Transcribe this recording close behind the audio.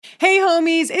Hey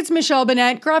homies, it's Michelle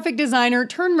Bennett, graphic designer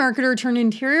turned marketer turned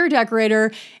interior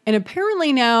decorator, and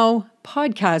apparently now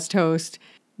podcast host.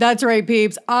 That's right,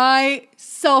 peeps. I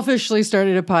selfishly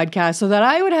started a podcast so that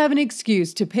I would have an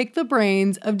excuse to pick the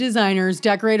brains of designers,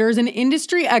 decorators, and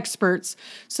industry experts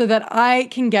so that I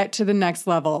can get to the next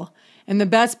level. And the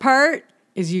best part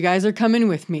is you guys are coming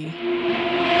with me.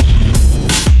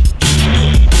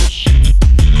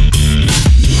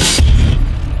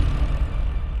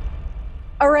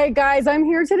 All right, guys, I'm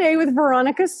here today with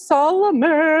Veronica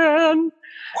Solomon.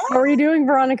 How are you doing,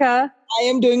 Veronica? I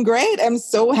am doing great. I'm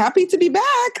so happy to be back.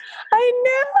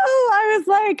 I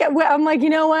know. I'm like, you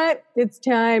know what? It's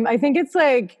time. I think it's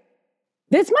like,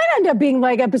 this might end up being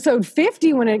like episode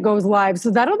 50 when it goes live. So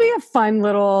that'll be a fun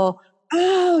little...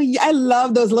 Oh, yeah, I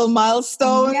love those little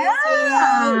milestones. Yeah,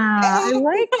 I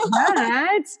like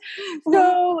that.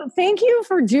 So thank you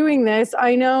for doing this.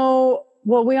 I know,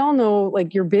 well, we all know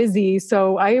like you're busy.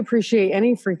 So I appreciate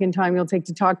any freaking time you'll take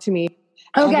to talk to me.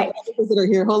 Okay. I have a visitor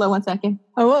here. Hold on one second.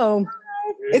 Oh.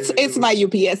 It's my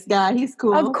UPS guy. He's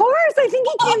cool. Of course. I think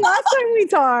he came last time we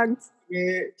talked.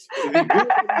 He's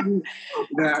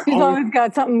always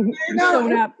got something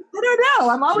showing up. I don't know.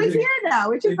 I'm always here now,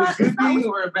 which is not a good thing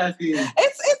or a bad thing.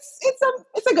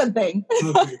 It's a good thing.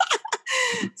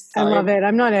 I love it.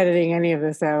 I'm not editing any of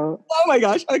this out. Oh my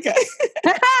gosh. Okay.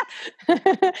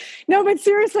 No, but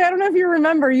seriously, I don't know if you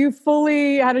remember, you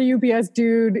fully had a UPS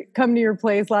dude come to your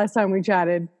place last time we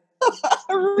chatted.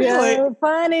 Really? So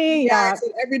funny. Yeah. It's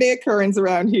an everyday occurrence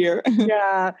around here.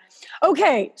 Yeah.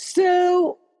 Okay.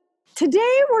 So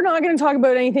today we're not going to talk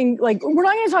about anything, like we're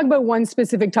not going to talk about one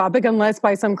specific topic unless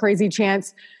by some crazy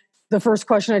chance the first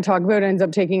question I talk about ends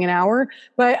up taking an hour.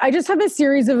 But I just have a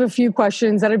series of a few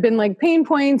questions that have been like pain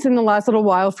points in the last little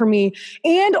while for me.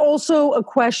 And also a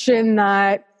question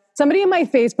that somebody in my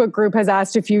Facebook group has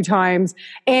asked a few times.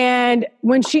 And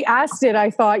when she asked it, I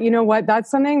thought, you know what, that's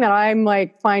something that I'm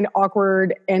like find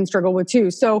awkward and struggle with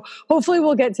too. So hopefully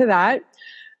we'll get to that.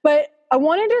 But I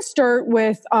wanted to start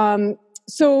with,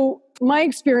 so my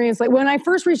experience, like when I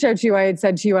first reached out to you, I had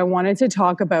said to you, I wanted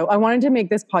to make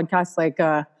this podcast like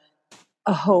a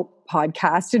hope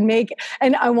podcast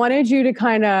and I wanted you to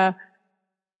kind of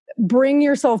bring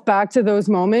yourself back to those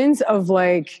moments of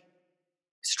like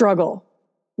struggle,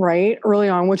 right? Early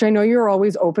on, which I know you're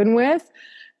always open with,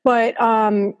 but,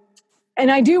 and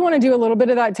I do want to do a little bit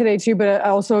of that today too, but I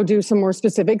also do some more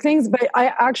specific things. But I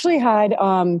actually had,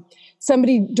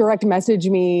 somebody direct message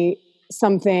me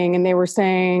something and they were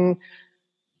saying,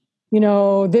 you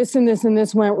know, this and this and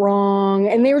this went wrong.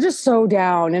 And they were just so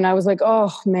down. And I was like,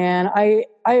 oh man, I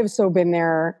have so been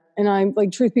there. And I'm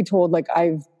like, truth be told, like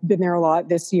I've been there a lot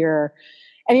this year.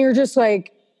 And you're just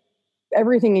like,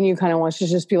 everything in you kind of wants to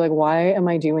just be like, why am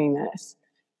I doing this?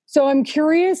 So I'm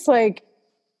curious, like,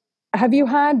 have you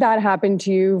had that happen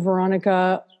to you,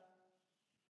 Veronica?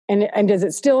 And does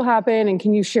it still happen? And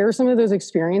can you share some of those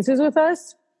experiences with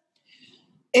us?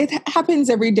 It happens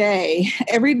every day.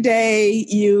 Every day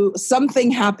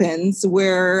something happens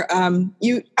where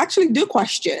you actually do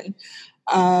question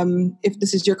if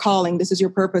this is your calling, this is your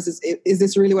purpose, is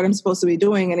this really what I'm supposed to be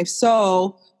doing? And if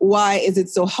so, why is it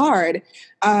so hard?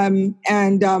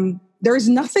 There is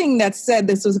nothing that said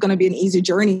this was going to be an easy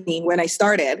journey when I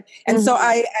started. And so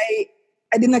I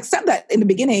didn't accept that in the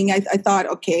beginning. I thought,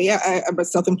 okay, I'm a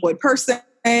self-employed person.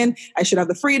 I should have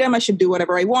the freedom. I should do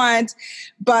whatever I want.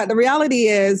 But the reality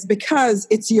is, because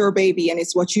it's your baby and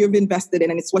it's what you've invested in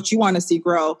and it's what you want to see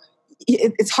grow,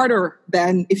 it's harder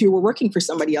than if you were working for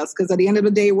somebody else. Because at the end of the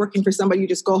day, working for somebody, you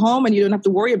just go home and you don't have to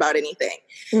worry about anything.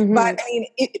 Mm-hmm. But I mean,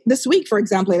 this week, for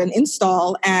example, I had an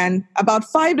install and about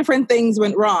 5 different things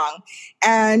went wrong.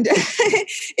 And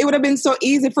it would have been so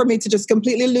easy for me to just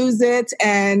completely lose it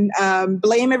and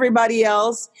blame everybody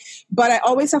else. But I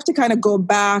always have to kind of go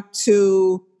back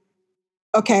to,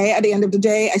 okay, at the end of the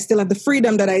day, I still have the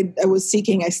freedom that I was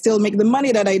seeking. I still make the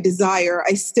money that I desire.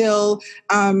 I still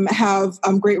have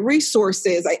great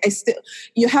resources.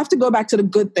 You have to go back to the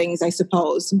good things, I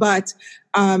suppose. But,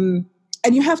 and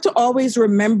you have to always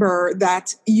remember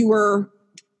that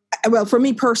well, for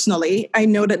me personally, I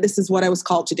know that this is what I was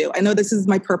called to do. I know this is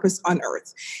my purpose on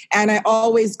earth. And I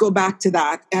always go back to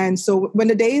that. And so when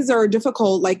the days are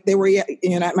difficult, like they were,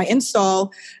 at my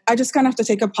install, I just kind of have to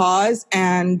take a pause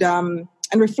and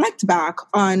reflect back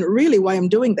on really why I'm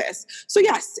doing this. So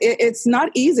yes, it's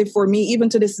not easy for me, even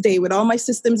to this day, with all my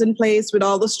systems in place, with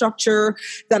all the structure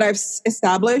that I've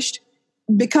established,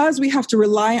 because we have to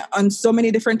rely on so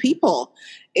many different people.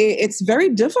 It's very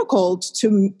difficult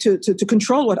to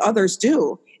control what others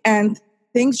do. And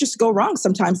things just go wrong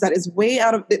sometimes. That is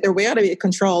they're way out of your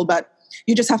control, but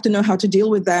you just have to know how to deal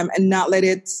with them and not let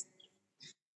it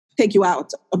take you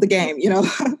out of the game, you know?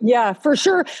 Yeah, for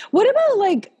sure. What about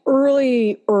like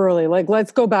early? Like,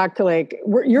 let's go back to like,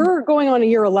 you're going on a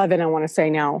year 11, I want to say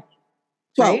now.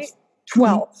 12. Right?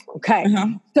 12. Okay. Uh-huh.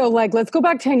 So like, let's go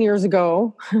back 10 years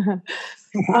ago.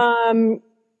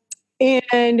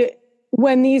 And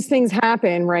when these things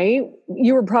happen, right,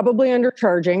 you were probably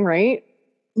undercharging, right?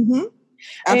 Mm-hmm.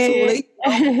 Absolutely.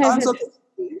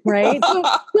 Right.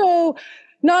 So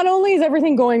not only is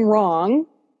everything going wrong,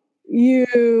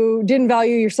 you didn't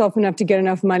value yourself enough to get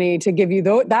enough money to give you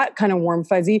that kind of warm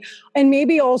fuzzy. And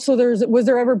maybe also was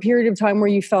there ever a period of time where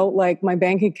you felt like my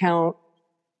bank account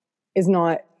is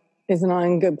not in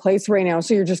a good place right now?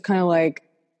 So you're just kind of like,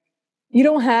 you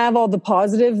don't have all the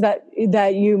positive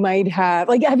that you might have.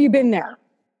 Like, have you been there?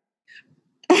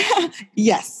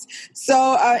 Yes.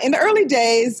 So in the early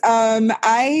days,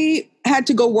 I had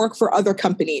to go work for other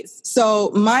companies.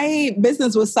 So my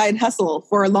business was side hustle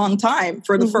for a long time.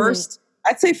 For the first,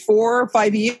 I'd say 4 or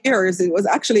 5 years, it was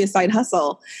actually a side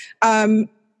hustle.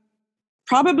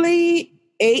 Probably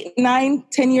 8, 9,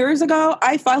 10 years ago,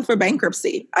 I filed for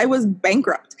bankruptcy. I was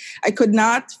bankrupt. I could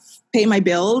not pay my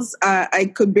bills.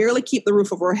 I could barely keep the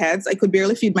roof over our heads. I could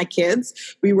barely feed my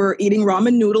kids. We were eating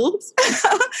ramen noodles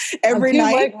every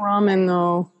night. I like ramen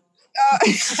though.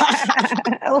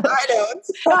 I don't.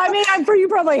 I mean, I'm sure you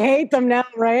probably hate them now,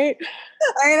 right?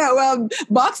 I know. Well,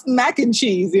 boxed mac and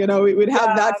cheese, you know, we would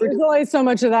have that. There's only so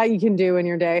much of that you can do in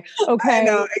your day. Okay. I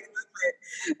know.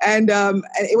 And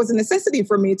it was a necessity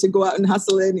for me to go out and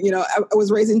hustle. And, you know, I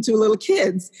was raising 2 little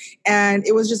kids and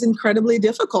it was just incredibly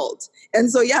difficult.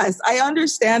 And so, yes, I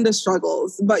understand the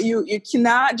struggles, but you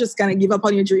cannot just kind of give up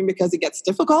on your dream because it gets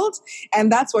difficult.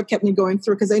 And that's what kept me going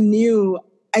through, because I knew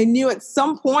at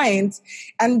some point,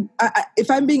 and if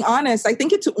I'm being honest, I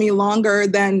think it took me longer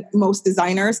than most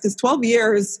designers, because 12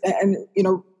 years and, you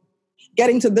know,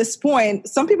 getting to this point,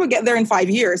 some people get there in 5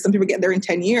 years, some people get there in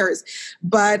 10 years.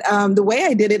 But the way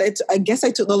I did it, I guess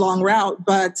I took the long route,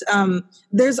 but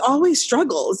there's always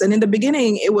struggles. And in the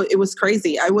beginning, it was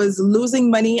crazy. I was losing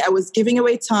money. I was giving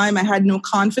away time. I had no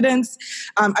confidence.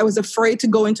 I was afraid to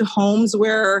go into homes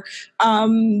where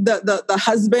the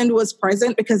husband was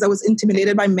present because I was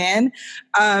intimidated by men.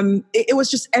 It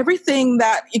was just everything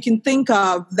that you can think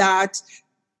of that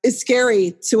is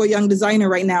scary to a young designer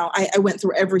right now. I went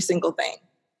through every single thing.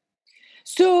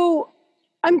 So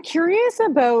I'm curious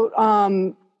about,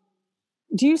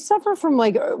 do you suffer from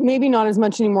like, maybe not as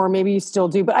much anymore, maybe you still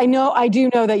do, but I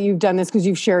do know that you've done this because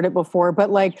you've shared it before,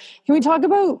 but like, can we talk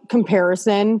about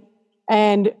comparison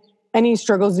and any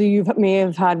struggles that you may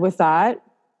have had with that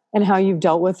and how you've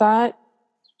dealt with that?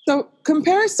 So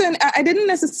comparison, I didn't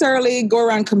necessarily go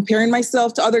around comparing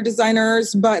myself to other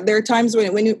designers, but there are times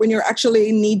when you're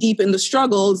actually knee deep in the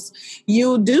struggles,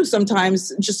 you do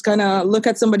sometimes just kind of look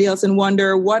at somebody else and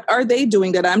wonder, what are they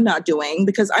doing that I'm not doing?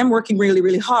 Because I'm working really,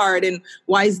 really hard, and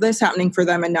why is this happening for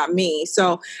them and not me?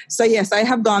 So yes, I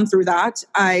have gone through that.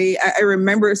 I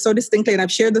remember so distinctly, and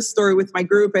I've shared this story with my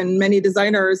group and many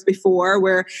designers before,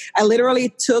 where I literally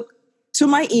took to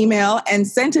my email and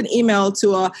sent an email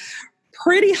to a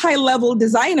pretty high level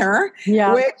designer,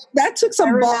 which that took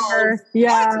some balls. Yeah.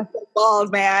 That took some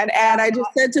balls, man. And I just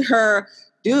said to her,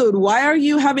 dude, why are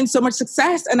you having so much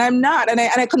success? And I'm not. And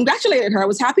I congratulated her. I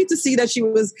was happy to see that she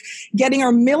was getting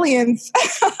her millionth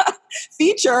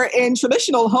feature in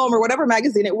Traditional Home or whatever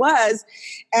magazine it was.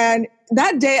 And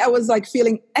that day I was like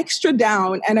feeling extra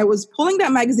down, and I was pulling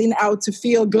that magazine out to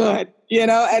feel good, you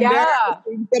know, and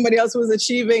somebody else was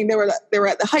achieving, they were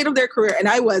at the height of their career and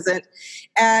I wasn't.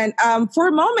 And for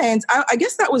a moment, I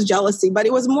guess that was jealousy, but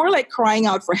it was more like crying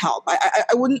out for help.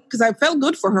 I wouldn't, because I felt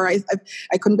good for her.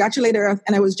 I congratulated her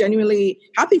and I was genuinely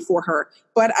happy for her.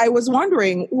 But I was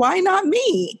wondering, why not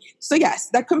me? So yes,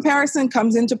 that comparison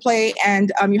comes into play,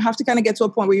 and you have to kind of get to a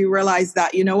point where you realize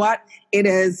that, you know what, it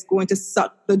is going to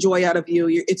suck the joy out of you.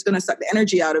 It's going to suck the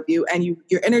energy out of you, and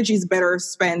your energy is better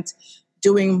spent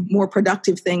doing more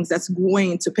productive things that's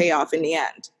going to pay off in the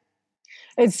end.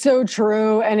 It's so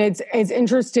true. And it's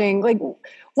interesting. Like,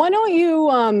 why don't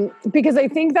you, because I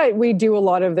think that we do a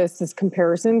lot of this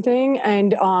comparison thing.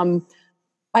 And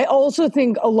I also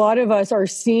think a lot of us are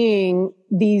seeing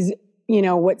these, you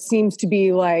know, what seems to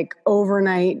be like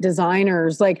overnight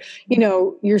designers, like, you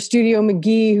know, your Studio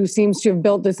McGee, who seems to have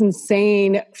built this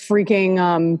insane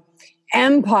freaking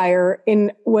empire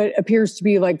in what appears to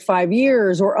be like 5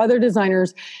 years, or other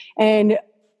designers. And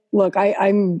look,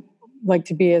 I'm like,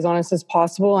 to be as honest as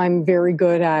possible, I'm very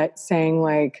good at saying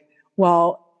like,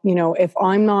 well, you know, if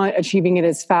I'm not achieving it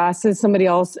as fast as somebody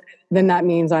else, then that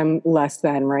means I'm less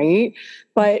than, right?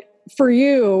 But for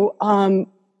you,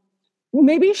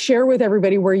 maybe share with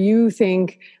everybody where you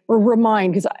think, or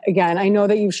remind, because again, I know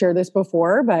that you've shared this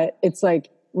before, but it's like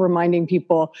reminding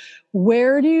people,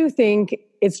 where do you think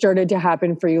it started to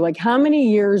happen for you? Like, how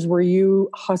many years were you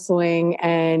hustling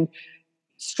and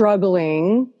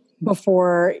struggling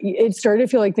before it started to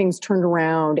feel like things turned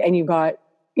around and you got,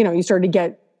 you started to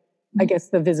get, I guess,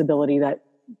 the visibility that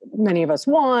many of us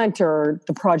want, or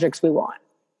the projects we want?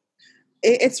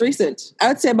 It's recent. I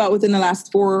would say about within the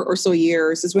last 4 or so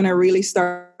years is when I really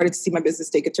started to see my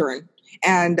business take a turn.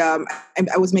 And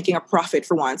I was making a profit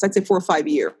for once. I'd say 4 or 5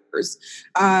 years.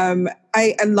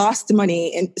 I lost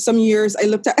money. And some years I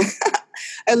looked at,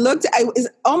 I was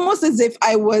almost as if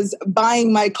I was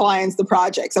buying my clients the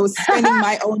projects. I was spending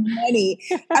my own money.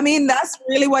 I mean, that's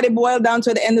really what it boiled down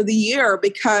to at the end of the year,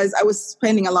 because I was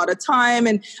spending a lot of time,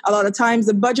 and a lot of times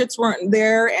the budgets weren't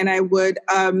there, and I would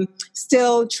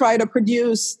still try to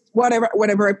produce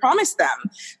whatever I promised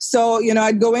them. So,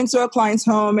 I'd go into a client's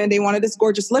home and they wanted this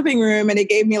gorgeous living room, and they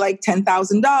gave me like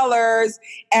 $10,000.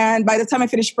 And by the time I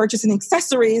finished purchasing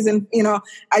accessories, and,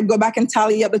 I'd go back and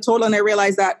tally up the total, and I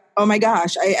realized that, oh my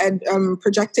gosh, I had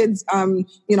projected,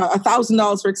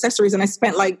 $1,000 for accessories, and I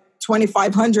spent like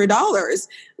 $2,500.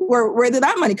 Where did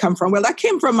that money come from? Well, that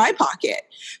came from my pocket.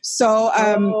 So,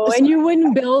 and you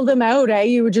wouldn't bill them out, eh?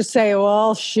 You would just say,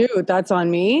 well, shoot, that's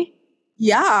on me.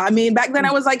 Yeah. I mean, back then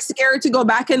I was like scared to go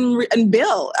back and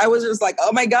bill. I was just like,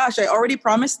 oh my gosh, I already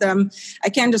promised them. I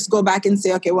can't just go back and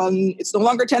say, okay, well, it's no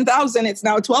longer 10,000. It's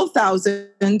now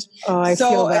 12,000. Oh, I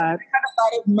feel that. I had a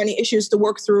lot of money issues to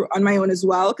work through on my own as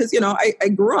well. Cause I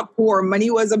grew up poor. Money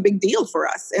was a big deal for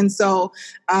us. And so,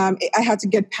 I had to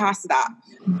get past that,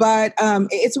 but,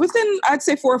 it's within, I'd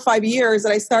say 4 or 5 years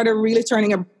that I started really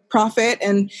turning a profit.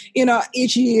 And,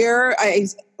 each year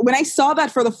when I saw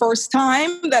that for the first time,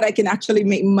 that I can actually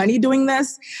make money doing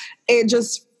this, it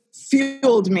just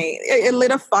fueled me. It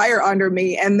lit a fire under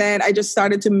me. And then I just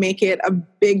started to make it a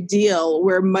big deal,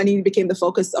 where money became the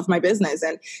focus of my business.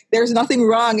 And there's nothing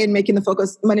wrong in making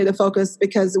money the focus,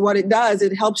 because what it does,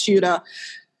 it helps you to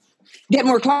get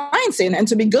more clients in and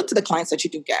to be good to the clients that you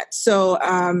do get. So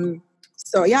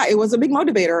yeah, it was a big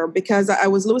motivator, because I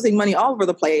was losing money all over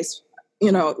the place,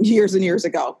 years and years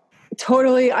ago.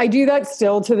 Totally. I do that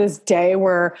still to this day,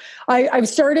 where I've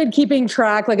started keeping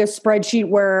track, like a spreadsheet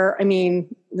where, I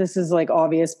mean, this is like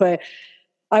obvious, but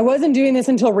I wasn't doing this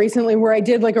until recently, where I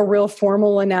did like a real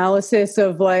formal analysis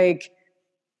of like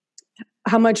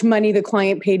how much money the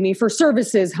client paid me for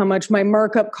services, how much my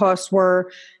markup costs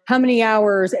were, how many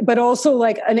hours, but also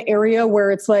like an area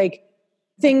where it's like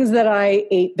things that I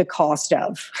ate the cost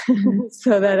of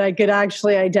so that I could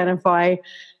actually identify,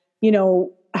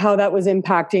 how that was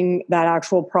impacting that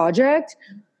actual project.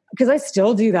 Because I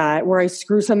still do that, where I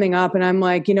screw something up and I'm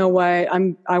like, you know what,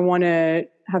 I want to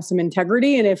have some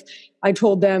integrity. And if I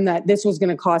told them that this was going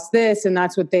to cost this and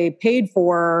that's what they paid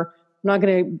for, I'm not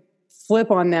going to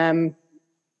flip on them,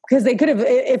 because they could have,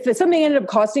 if something ended up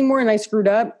costing more and I screwed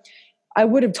up, I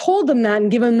would have told them that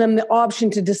and given them the option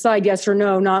to decide yes or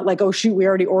no, not like, oh shoot, we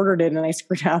already ordered it and I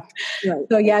screwed up. Right.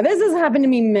 So yeah, this has happened to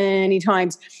me many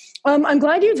times. I'm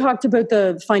glad you talked about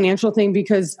the financial thing,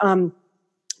 because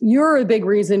you're a big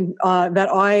reason that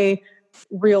I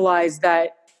realized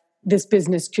that this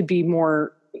business could be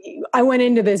more. I went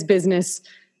into this business,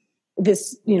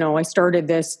 I started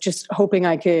this just hoping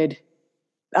I could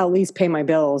at least pay my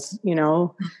bills,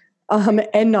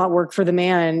 and not work for the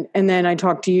man. And then I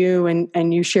talked to you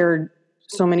and you shared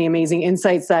so many amazing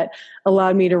insights that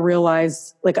allowed me to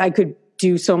realize like I could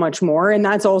do so much more. And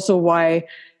that's also why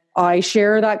I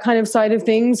share that kind of side of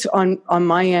things on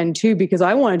my end too, because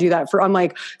I want to do that I'm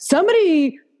like,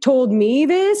 somebody told me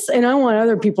this and I want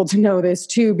other people to know this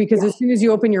too, because as soon as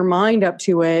you open your mind up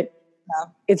to it,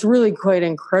 it's really quite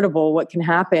incredible what can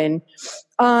happen.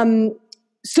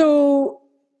 So,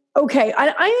 okay.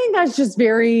 I think that's just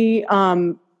very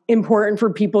important for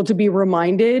people to be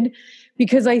reminded,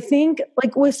 because I think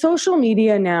like with social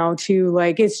media now too,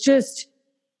 like it's just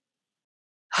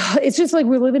like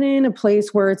we're living in a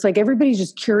place where it's like everybody's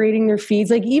just curating their feeds.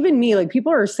 Like even me, like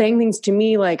people are saying things to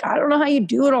me like, I don't know how you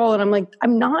do it all. And I'm like,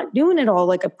 I'm not doing it all.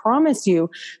 Like I promise you.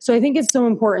 So I think it's so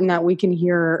important that we can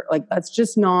hear like, that's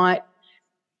just not,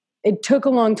 it took a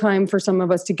long time for some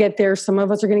of us to get there. Some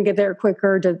of us are going to get there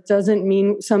quicker. That doesn't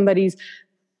mean somebody's,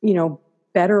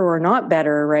 better or not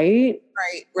better, right?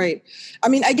 Right. I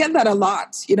mean, I get that a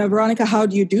lot. Veronica, how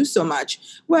do you do so much?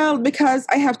 Well, because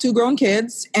I have 2 grown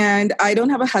kids and I don't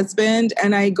have a husband,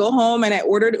 and I go home and I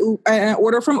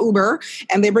order from Uber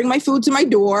and they bring my food to my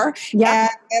door. Yeah.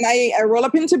 And I roll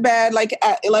up into bed like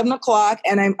at 11 o'clock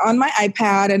and I'm on my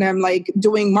iPad and I'm like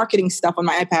doing marketing stuff on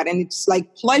my iPad, and it's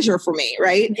like pleasure for me,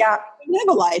 right? Yeah. live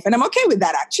a life, and I'm okay with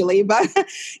that actually. But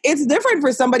it's different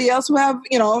for somebody else who have,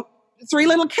 3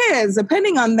 little kids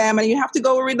depending on them, and you have to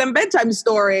go read them bedtime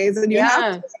stories, and you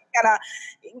have to kind of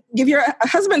give your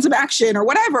husband some action or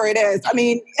whatever it is. I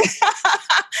mean,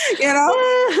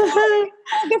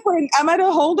 different. I'm at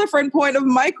a whole different point of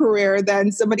my career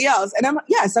than somebody else. And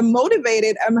I'm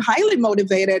motivated. I'm highly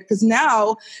motivated because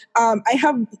now I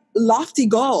have lofty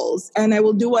goals, and I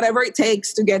will do whatever it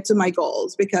takes to get to my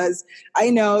goals because I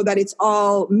know that it's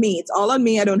all me. It's all on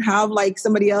me. I don't have like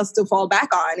somebody else to fall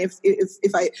back on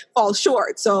if I fall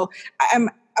short. So I'm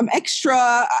extra.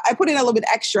 I put in a little bit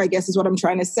extra, I guess is what I'm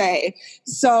trying to say.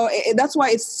 So that's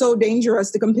why it's so dangerous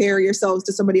to compare yourselves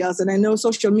to somebody else. And I know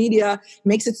social media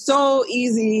makes it so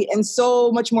easy and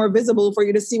so much more visible for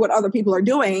you to see what other people are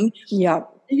doing. Yeah.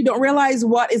 You don't realize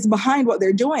what is behind what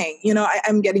they're doing.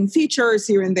 I'm getting features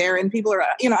here and there, and people are,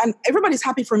 and everybody's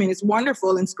happy for me, and it's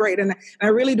wonderful and it's great. And I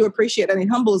really do appreciate it, and it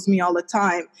humbles me all the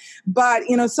time. But,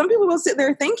 some people will sit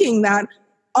there thinking that,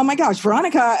 oh my gosh,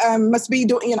 Veronica must be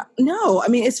doing, no, I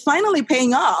mean, it's finally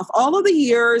paying off. All of the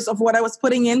years of what I was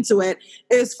putting into it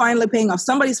is finally paying off.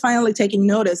 Somebody's finally taking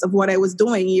notice of what I was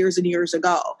doing years and years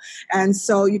ago. And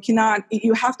so you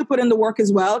have to put in the work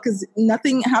as well, because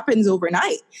nothing happens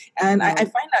overnight. And I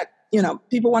find that,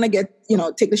 people want to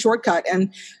take the shortcut.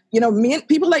 And,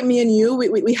 people like me and you,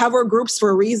 we have our groups for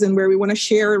a reason where we want to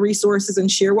share resources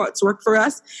and share what's worked for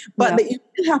us. But you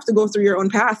have to go through your own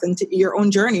path and your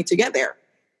own journey to get there.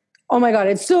 Oh my God,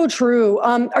 it's so true.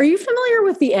 Are you familiar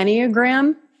with the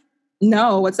Enneagram?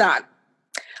 No, what's that?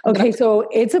 Okay, so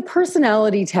it's a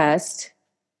personality test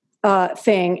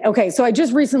thing. Okay, so I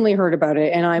just recently heard about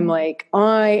it, and I'm like,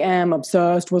 I am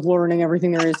obsessed with learning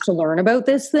everything there is to learn about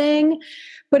this thing.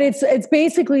 But it's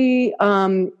basically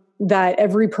that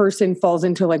every person falls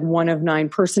into like one of 9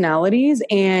 personalities,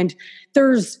 and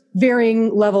there's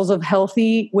varying levels of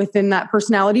healthy within that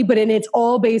personality. But it's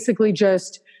all basically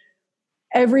just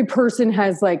every person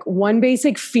has like one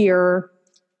basic fear,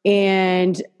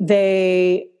 and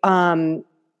they,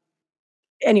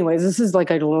 anyways, this is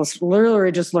like, I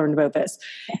literally just learned about this,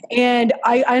 and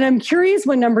I'm curious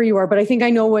what number you are, but I think I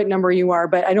know what number you are,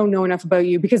 but I don't know enough about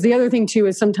you, because the other thing too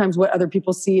is sometimes what other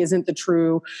people see isn't the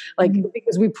true, like,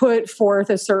 because we put forth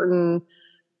a certain,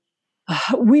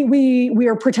 we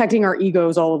are protecting our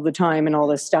egos all of the time and all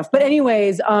this stuff. But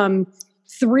anyways, 3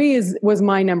 was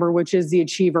my number, which is the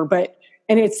achiever,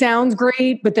 and it sounds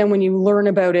great, but then when you learn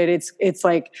about it, it's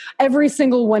like every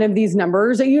single one of these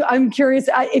numbers. I'm curious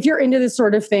if you're into this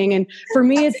sort of thing. And for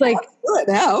me, it's like,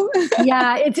 now.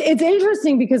 Yeah, it's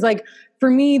interesting because like for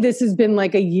me, this has been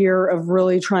like a year of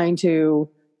really trying to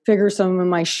figure some of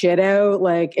my shit out,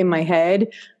 like in my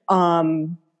head,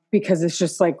 because it's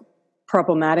just like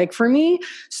problematic for me.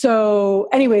 So,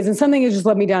 anyways, and something has just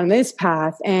led me down this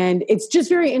path, and it's just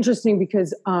very interesting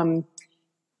because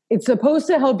it's supposed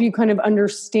to help you kind of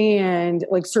understand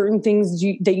like certain things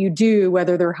that you do,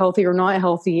 whether they're healthy or not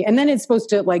healthy. And then it's supposed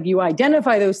to like you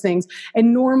identify those things.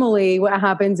 And normally what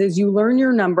happens is you learn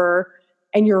your number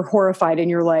and you're horrified and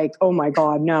you're like, oh my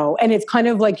God, no. And it's kind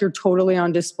of like you're totally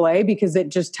on display because it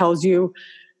just tells you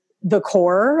the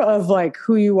core of like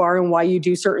who you are and why you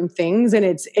do certain things. And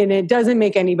it doesn't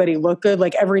make anybody look good.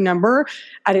 Like every number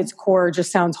at its core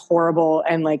just sounds horrible.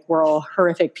 And like, we're all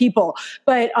horrific people.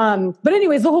 But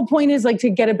anyways, the whole point is like to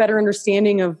get a better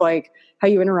understanding of like how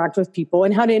you interact with people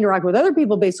and how to interact with other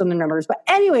people based on the numbers. But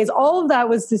anyways, all of that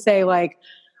was to say like,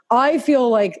 I feel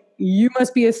like you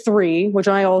must be a 3, which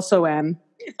I also am,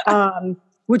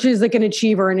 which is like an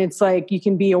achiever. And it's like, you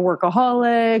can be a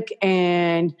workaholic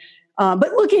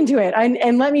but look into it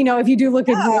and let me know if you do look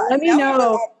into it. Let me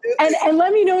know. And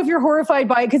let me know if you're horrified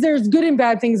by it, because there's good and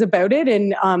bad things about it.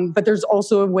 And but there's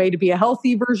also a way to be a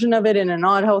healthy version of it and a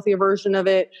not healthy version of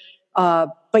it.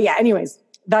 But yeah, anyways,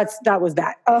 that was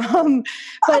that. But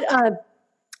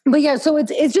yeah, so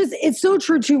it's so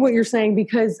true to what you're saying,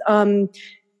 because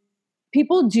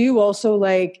people do also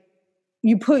like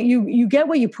you get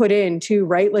what you put in too,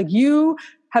 right? Like you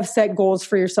have set goals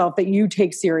for yourself that you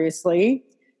take seriously.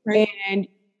 Right. And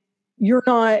you're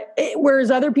not,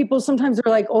 whereas other people sometimes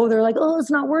they're like, oh,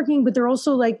 it's not working. But they're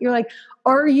also like, you're like,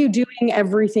 are you doing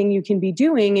everything you can be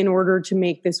doing in order to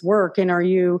make this work? And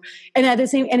at the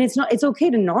same, and it's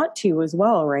okay to not to as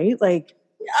well, right? Like,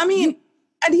 I mean,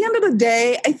 at the end of the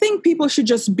day, I think people should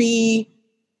just be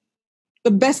the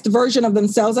best version of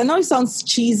themselves. I know it sounds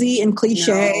cheesy and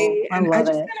cliche. No, I love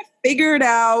just it. Kind of figured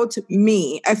out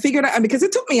me. I figured out, because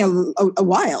it took me a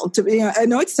while to, I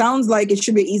know it sounds like it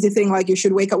should be an easy thing. Like you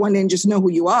should wake up one day and just know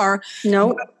who you are.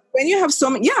 No. When you have so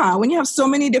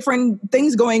many different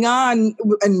things going on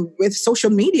and with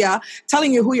social media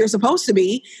telling you who you're supposed to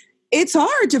be, it's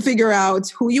hard to figure out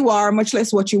who you are, much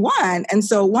less what you want. And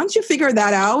so once you figure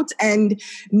that out, and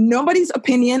nobody's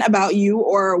opinion about you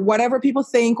or whatever people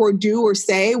think or do or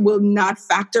say will not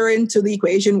factor into the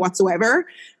equation whatsoever,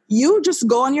 you just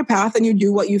go on your path and you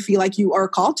do what you feel like you are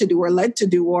called to do or led to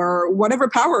do or whatever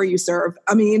power you serve.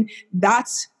 I mean,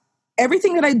 that's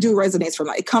everything that I do resonates from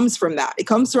that. It comes from that. It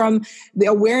comes from the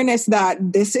awareness that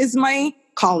this is my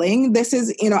calling. This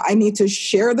is, I need to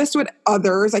share this with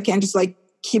others. I can't just like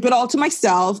keep it all to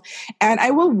myself. And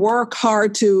I will work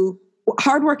hard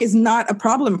hard work is not a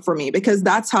problem for me because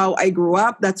that's how I grew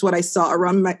up. That's what I saw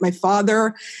around my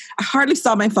father. I hardly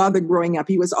saw my father growing up.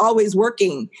 He was always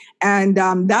working. And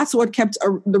that's what kept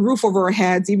the roof over our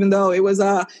heads, even though it was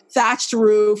a thatched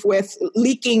roof with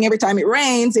leaking every time it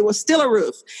rains, it was still a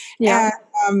roof. Yeah.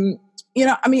 And,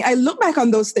 I look back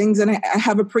on those things and I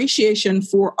have appreciation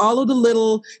for all of the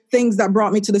little things that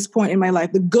brought me to this point in my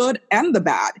life, the good and the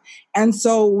bad. And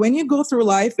so when you go through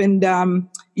life and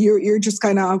you're just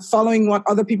kind of following what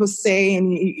other people say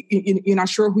and you're not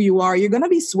sure who you are, you're going to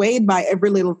be swayed by every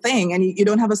little thing and you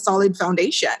don't have a solid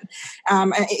foundation.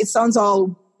 It sounds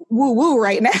all woo-woo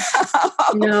right now.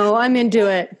 No, I'm into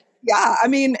it. Yeah, I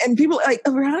mean, and people are like,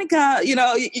 Veronica,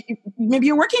 maybe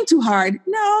you're working too hard.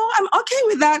 No, I'm okay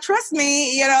with that. Trust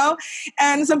me,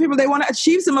 And some people, they want to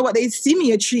achieve some of what they see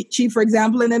me achieve, for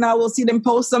example, and then I will see them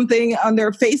post something on their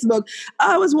Facebook.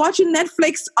 I was watching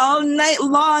Netflix all night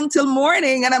long till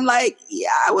morning. And I'm like, yeah,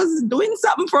 I was doing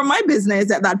something for my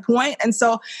business at that point. And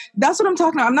so that's what I'm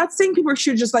talking about. I'm not saying people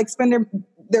should just like spend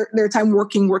their time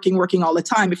working all the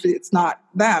time if it's not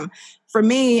them. For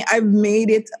me, I've made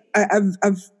it,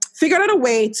 I've figured out a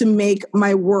way to make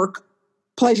my work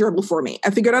pleasurable for me.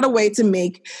 I figured out a way to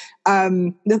make,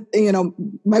 my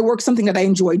work something that I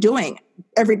enjoy doing.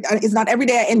 It's not every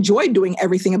day I enjoy doing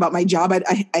everything about my job.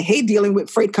 I hate dealing with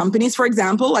freight companies, for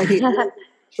example. I hate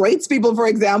tradespeople, for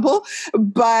example.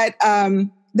 But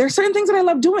there's certain things that I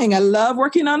love doing. I love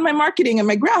working on my marketing and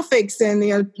my graphics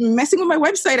and messing with my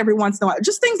website every once in a while.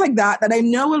 Just things like that I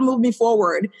know will move me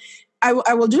forward.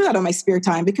 I will do that on my spare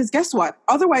time because guess what?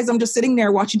 Otherwise, I'm just sitting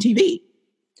there watching TV.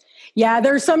 Yeah,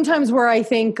 there's sometimes where I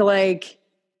think go to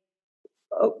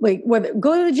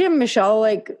the gym, Michelle,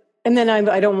 and then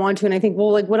I don't want to. And I think,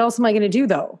 well, what else am I going to do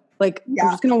though? I'm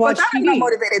just going to watch TV. I'm not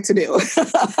motivated to do.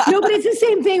 No, but it's the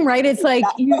same thing, right? It's like,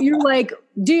 you're like,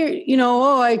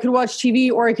 I could watch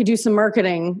TV or I could do some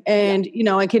marketing and,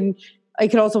 I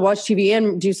could also watch TV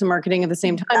and do some marketing at the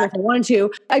same time if I wanted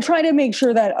to. I try to make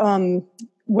sure that,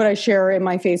 what I share in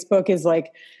my Facebook is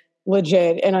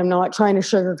legit and I'm not trying to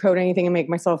sugarcoat anything and make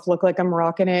myself look like I'm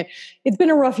rocking it. It's been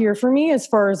a rough year for me as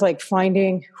far as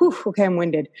finding, I'm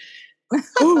winded.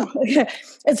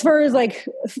 As far as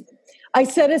I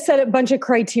set a bunch of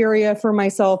criteria for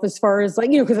myself as far as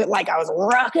because I was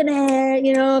rocking it,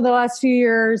 the last few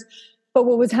years. But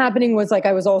what was happening was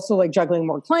I was also juggling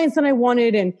more clients than I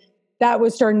wanted. And that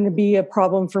was starting to be a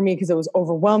problem for me because it was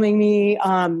overwhelming me.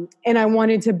 And I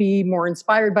wanted to be more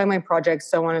inspired by my projects,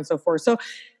 so on and so forth. So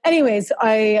anyways,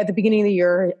 at the beginning of the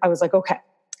year, I was like, okay,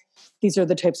 these are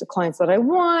the types of clients that I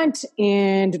want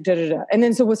and da-da-da. And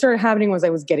then so what started happening was I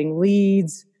was getting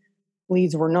leads.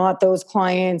 Leads were not those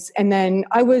clients. And then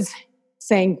I was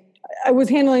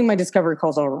handling my discovery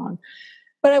calls all wrong,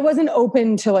 but I wasn't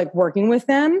open to working with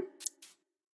them.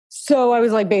 So I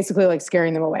was basically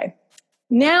scaring them away.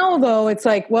 Now, though, it's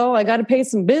I got to pay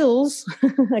some bills.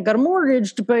 I got a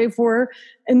mortgage to pay for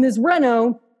and this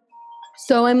reno.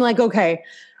 So I'm okay,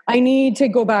 I need to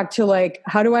go back to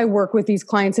how do I work with these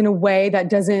clients in a way that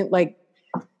doesn't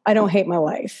I don't hate my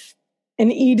life.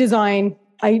 And e-design,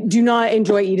 I do not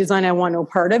enjoy e-design. I want no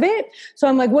part of it. So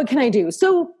I'm what can I do?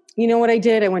 So you know what I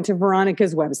did? I went to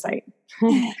Veronica's website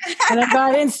and I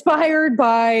got inspired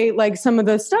by some of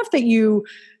the stuff that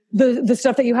the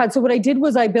stuff that you had. So what I did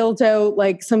was I built out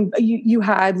you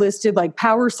had listed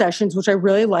power sessions, which I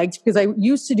really liked because I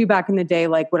used to do back in the day,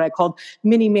 what I called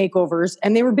mini makeovers,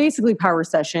 and they were basically power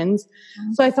sessions.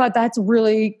 Mm-hmm. So I thought that's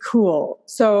really cool.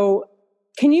 So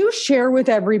can you share with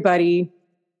everybody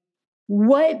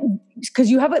because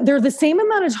they're the same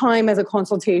amount of time as a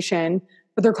consultation,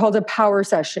 but they're called a power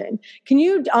session. Can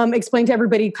you explain to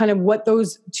everybody kind of what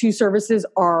those two services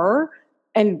are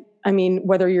and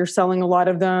whether you're selling a lot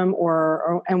of them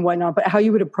and whatnot, but how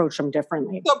you would approach them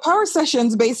differently. So Power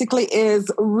Sessions basically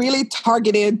is really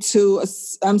targeted to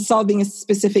solving a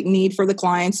specific need for the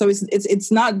client. So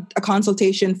it's not a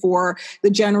consultation for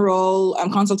the general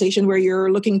consultation where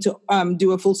you're looking to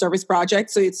do a full service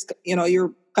project. So it's,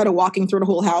 you're kind of walking through the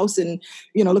whole house and,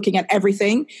 looking at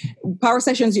everything. Power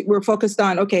sessions, we're focused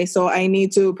on, okay, so I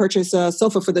need to purchase a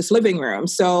sofa for this living room.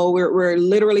 So we're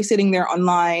literally sitting there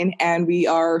online and we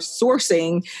are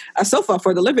sourcing a sofa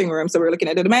for the living room. So we're looking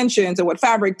at the dimensions and what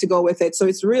fabric to go with it. So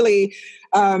it's really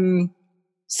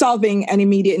solving an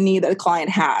immediate need that a client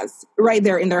has right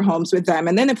there in their homes with them.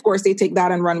 And then, of course, they take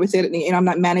that and run with it. And I'm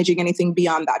not managing anything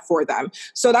beyond that for them.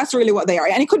 So that's really what they are.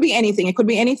 And it could be anything. It could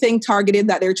be anything targeted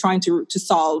that they're trying to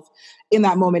solve in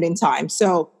that moment in time.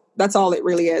 So that's all it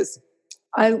really is.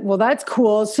 Well, that's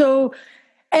cool. So,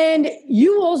 and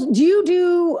you also, do you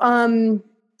do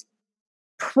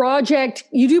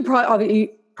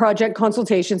project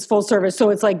consultations, full service. So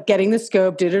it's like getting the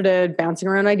scope, bouncing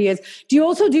around ideas. Do you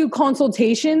also do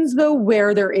consultations though,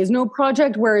 where there is no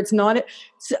project, where it's not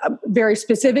very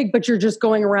specific, but you're just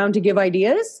going around to give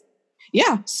ideas?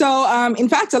 Yeah. So, in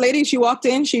fact, a lady, she walked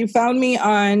in, she found me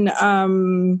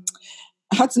on,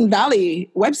 Hudson Valley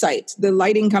website, the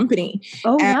lighting company.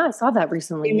 Oh, yeah, I saw that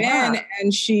recently. Yeah.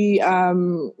 And she,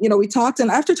 we talked,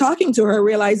 and after talking to her, I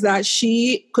realized that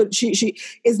she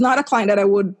is not a client that I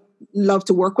would love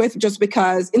to work with, just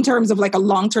because in terms of like a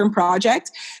long-term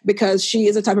project, because she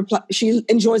is a type of she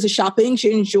enjoys the shopping,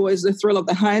 she enjoys the thrill of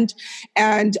the hunt,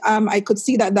 and I could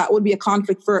see that would be a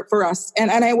conflict for us,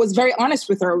 and I was very honest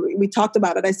with her. We talked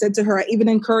about it. I said to her, I even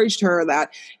encouraged her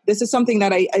that this is something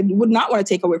that I would not want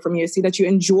to take away from you. I see that you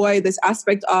enjoy this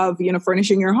aspect of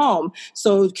furnishing your home,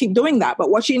 so keep doing that. But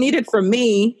what she needed from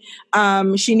me,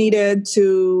 she needed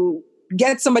to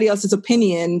get somebody else's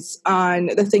opinions on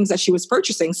the things that she was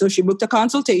purchasing. So she booked a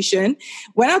consultation,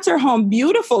 went out to her home,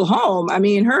 beautiful home. I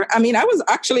was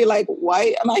actually like,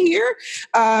 why am I here?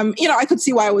 I could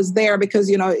see why I was there, because,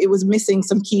 it was missing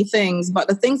some key things, but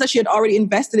the things that she had already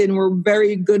invested in were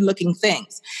very good looking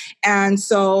things. And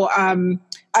so,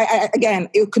 again,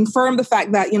 it confirmed the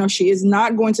fact that, she is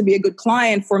not going to be a good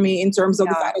client for me in terms of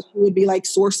the fact that she would be like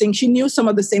sourcing. She knew some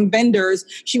of the same vendors.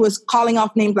 She was calling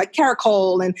off names like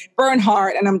Caracol and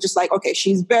Bernhardt. And I'm just like, okay,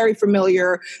 she's very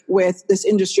familiar with this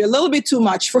industry, a little bit too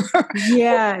much for her.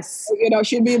 Yes.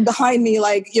 She'd be behind me,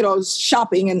 like,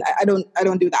 shopping. And I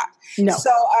don't do that. No.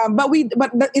 So, but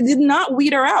it did not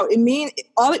weed her out.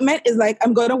 All it meant is like,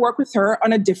 I'm going to work with her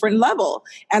on a different level.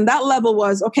 And that level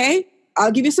was, okay,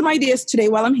 I'll give you some ideas today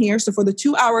while I'm here. So for the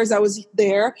 2 hours I was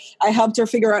there, I helped her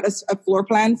figure out a floor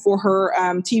plan for her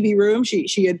TV room.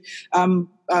 She had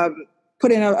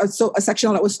put in a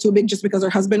section that was too big just because her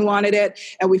husband wanted it.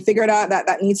 And we figured out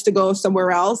that needs to go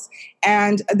somewhere else.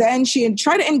 And then she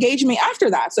tried to engage me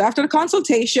after that. So after the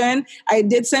consultation, I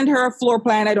did send her a floor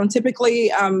plan. I don't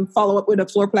typically follow up with a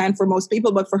floor plan for most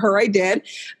people, but for her I did.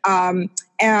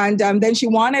 And then she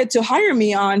wanted to hire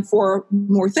me on for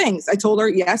more things. I told her,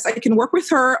 yes, I can work with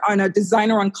her on a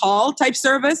designer on call type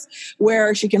service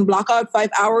where she can block out 5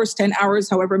 hours, 10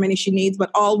 hours, however many she needs. But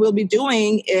all we'll be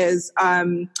doing is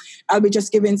I'll be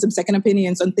just giving some second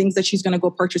opinions on things that she's going to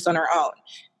go purchase on her own.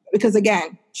 Because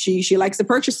again, she likes the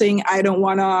purchasing. I don't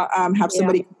want to have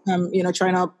somebody,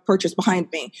 trying to purchase behind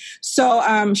me.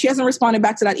 So she hasn't responded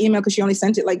back to that email because she only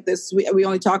sent it like this. We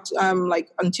only talked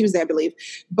like on Tuesday, I believe.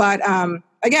 But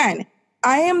again,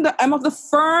 I'm of the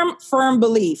firm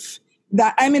belief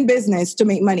that I'm in business to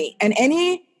make money, and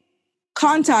any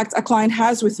contact a client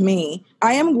has with me,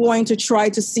 I am going to try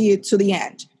to see it to the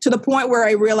end, to the point where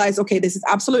I realize, okay, this is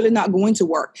absolutely not going to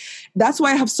work. That's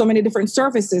why I have so many different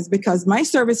services, because my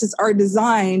services are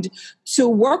designed to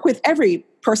work with every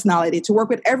personality, to work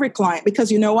with every client.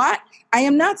 Because you know what? I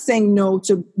am not saying no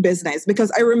to business,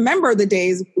 because I remember the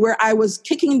days where I was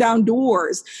kicking down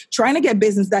doors, trying to get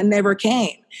business that never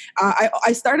came.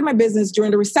 I started my business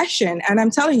during the recession, and I'm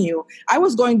telling you, I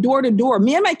was going door to door,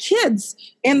 me and my kids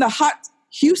in the hot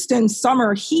Houston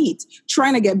summer heat,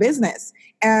 trying to get business.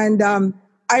 And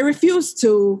I refused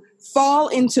to fall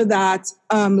into that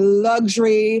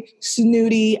luxury,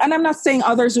 snooty, and I'm not saying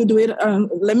others who do it.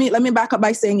 Let me back up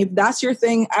by saying, if that's your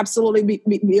thing, absolutely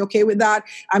be okay with that.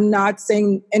 I'm not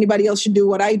saying anybody else should do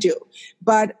what I do.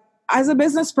 But as a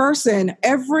business person,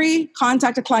 every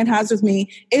contact a client has with me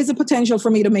is a potential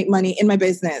for me to make money in my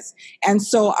business. And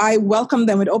so I welcome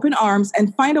them with open arms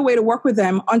and find a way to work with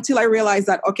them until I realize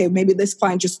that, okay, maybe this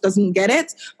client just doesn't get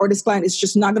it, or this client is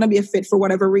just not going to be a fit for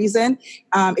whatever reason.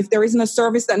 If there isn't a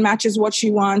service that matches what she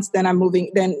wants, then I'm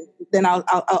moving, then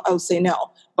I'll say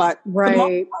no. But right,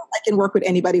 I can work with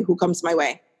anybody who comes my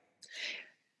way.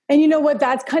 And you know what?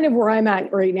 That's kind of where I'm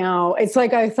at right now. It's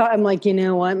like I'm like, you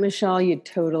know what, Michelle, you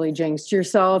totally jinxed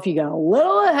yourself. You got a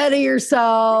little ahead of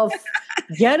yourself.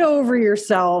 Get over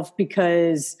yourself,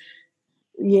 because,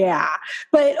 yeah.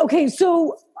 But okay,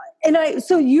 so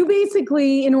So you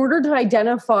basically, in order to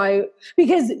identify,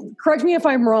 because correct me if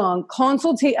I'm wrong,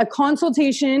 a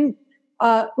consultation,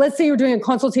 let's say you're doing a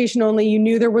consultation only, you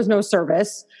knew there was no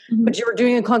service, but you were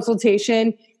doing a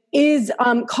consultation, is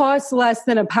costs less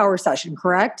than a power session,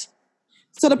 correct?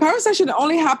 So the power session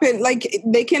only happened, like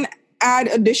they can add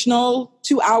additional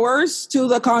 2 hours to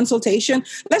the consultation.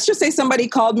 Let's just say somebody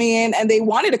called me in and they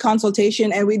wanted a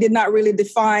consultation and we did not really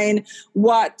define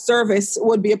what service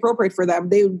would be appropriate for them.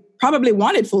 They probably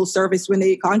wanted full service when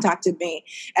they contacted me.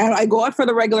 And I go out for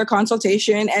the regular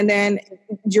consultation. And then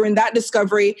during that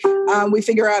discovery, we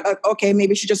figure out, okay,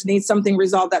 maybe she just needs something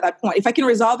resolved at that point. If I can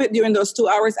resolve it during those 2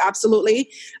 hours, absolutely.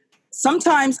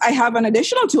 Sometimes I have an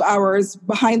additional 2 hours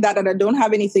behind that and I don't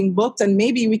have anything booked, and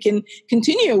maybe we can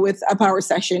continue with a power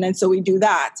session. And so we do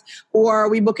that. Or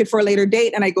we book it for a later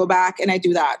date and I go back and I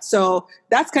do that. So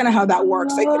that's kind of how that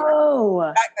works.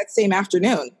 Oh. That same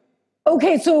afternoon.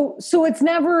 Okay, so it's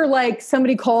never like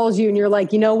somebody calls you and you're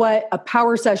like, you know what, a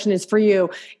power session is for you.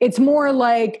 It's more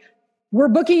like we're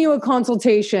booking you a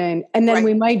consultation and then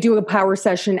we might do a power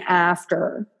session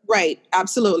after. Right,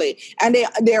 absolutely. And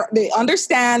they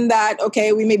understand that,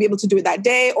 okay, we may be able to do it that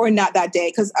day or not that day.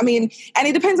 Because, I mean, and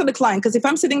it depends on the client. Because if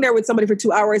I'm sitting there with somebody for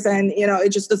 2 hours and, you know, it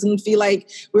just doesn't feel like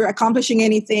we're accomplishing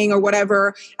anything or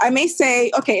whatever, I may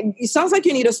say, okay, it sounds like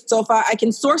you need a sofa. I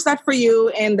can source that for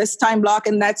you in this time block.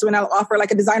 And that's when I'll offer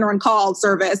like a designer on call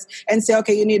service and say,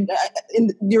 okay, you need,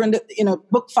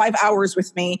 book 5 hours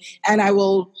with me and I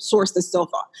will source the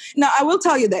sofa. Now, I will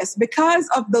tell you this, because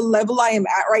of the level I am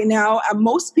at right now,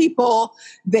 most people,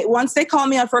 that once they call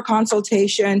me out for a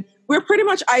consultation, we're pretty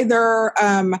much either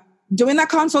doing that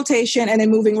consultation and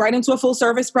then moving right into a full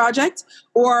service project,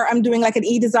 or I'm doing like an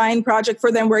e-design project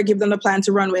for them where I give them the plan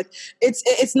to run with.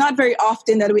 It's not very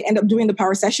often that we end up doing the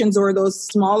power sessions or those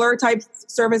smaller type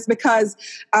service because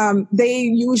they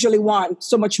usually want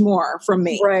so much more from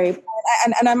me. Right.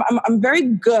 And I'm very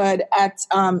good at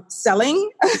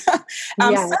selling.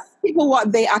 Selling people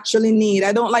what they actually need.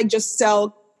 I don't like just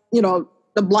sell,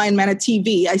 the blind man a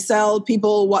TV. I sell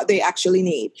people what they actually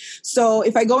need. So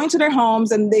if I go into their homes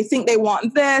and they think they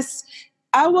want this,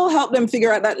 I will help them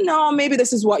figure out that, no, maybe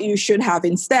this is what you should have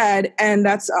instead. And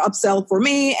that's an upsell for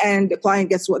me. And the client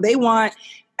gets what they want.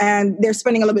 And they're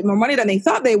spending a little bit more money than they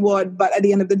thought they would. But at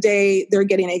the end of the day, they're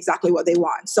getting exactly what they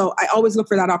want. So I always look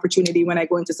for that opportunity when I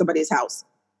go into somebody's house.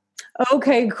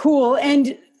 Okay, cool.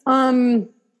 And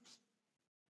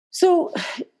so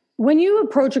when you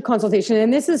approach a consultation,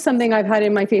 and this is something I've had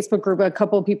in my Facebook group, a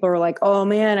couple of people are like, oh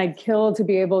man, I'd kill to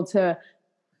be able to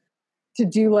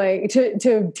do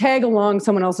to tag along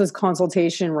someone else's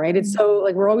consultation, right? It's so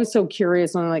like, we're always so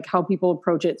curious on like how people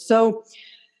approach it. So,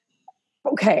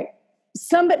 okay,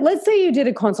 let's say you did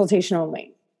a consultation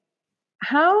only.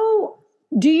 How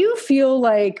do you feel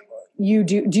like do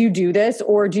you do this,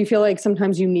 or do you feel like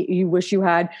sometimes you wish you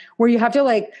had, where you have to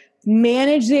like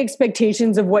manage the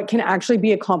expectations of what can actually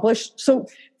be accomplished? So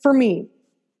for me,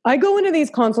 I go into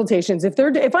these consultations.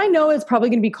 If I know it's probably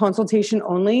going to be consultation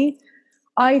only,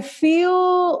 I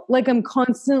feel like I'm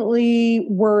constantly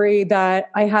worried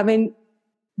that I haven't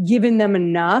given them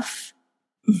enough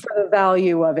for the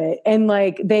value of it. And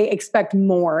like they expect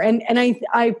more. And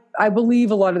I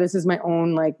believe a lot of this is my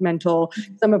own like mental,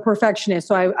 I'm a perfectionist.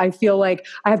 So I feel like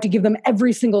I have to give them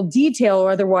every single detail,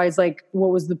 or otherwise like what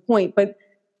was the point? But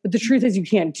the truth is you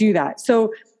can't do that.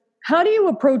 So how do you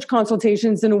approach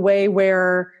consultations in a way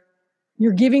where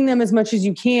you're giving them as much as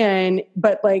you can,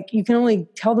 but like you can only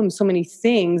tell them so many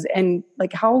things? And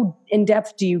like how in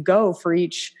depth do you go for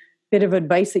each bit of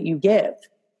advice that you give?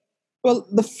 Well,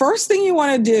 the first thing you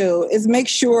want to do is make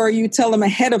sure you tell them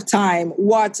ahead of time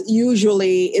what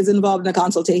usually is involved in a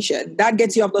consultation. That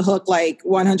gets you off the hook like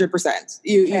 100%.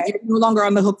 You're no longer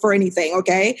on the hook for anything,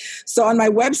 okay? So on my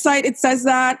website, it says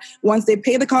that once they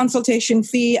pay the consultation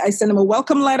fee, I send them a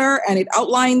welcome letter and it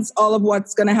outlines all of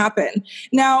what's going to happen.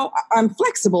 Now, I'm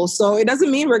flexible, so it doesn't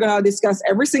mean we're going to discuss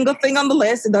every single thing on the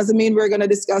list. It doesn't mean we're going to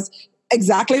discuss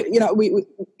exactly,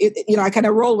 I kind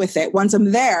of roll with it once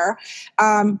I'm there.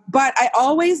 But I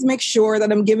always make sure that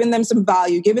I'm giving them some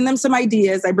value, giving them some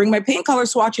ideas. I bring my paint color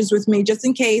swatches with me just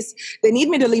in case they need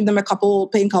me to leave them a couple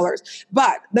paint colors.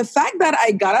 But the fact that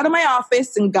I got out of my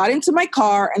office and got into my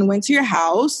car and went to your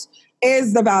house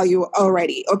is the value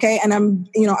already. Okay. And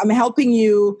I'm helping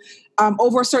you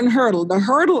over a certain hurdle. The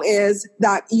hurdle is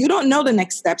that you don't know the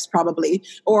next steps probably,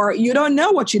 or you don't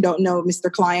know what you don't know,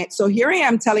 Mr. Client. So here I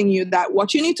am telling you that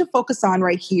what you need to focus on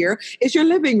right here is your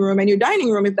living room and your dining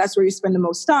room, if that's where you spend the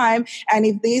most time. And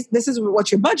if this is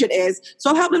what your budget is. So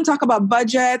I'll help them talk about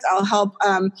budget. I'll help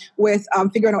with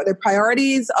figuring out what their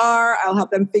priorities are. I'll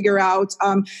help them figure out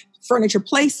furniture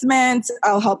placement.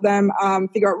 I'll help them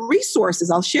figure out resources.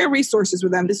 I'll share resources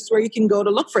with them. This is where you can go to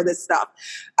look for this stuff.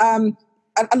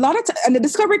 A lot of and the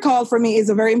discovery call for me is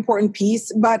a very important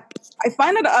piece, but I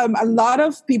find that a lot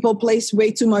of people place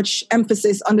way too much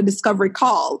emphasis on the discovery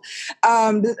call.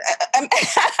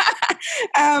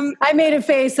 I made a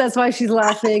face. That's why she's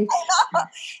laughing.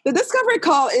 The discovery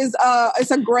call is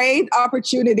a great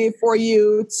opportunity for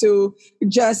you to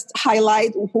just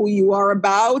highlight who you are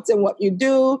about and what you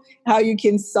do, how you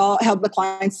can help the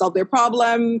client solve their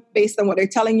problem based on what they're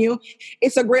telling you.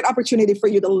 It's a great opportunity for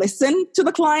you to listen to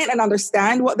the client and understand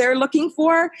what they're looking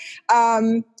for.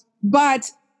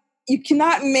 But you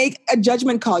cannot make a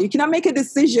judgment call. You cannot make a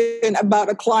decision about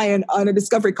a client on a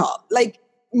discovery call. Like,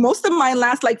 most of mine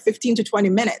last like 15 to 20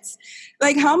 minutes.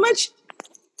 Like, how much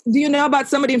do you know about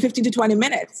somebody in 15 to 20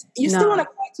 minutes? You still want to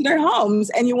go to their homes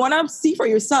and you want to see for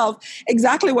yourself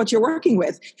exactly what you're working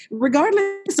with,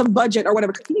 regardless of budget or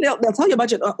whatever. They'll tell you a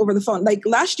budget over the phone. Like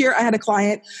last year, I had a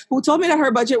client who told me that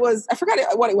her budget was, I forgot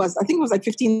what it was. I think it was like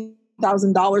 $15,000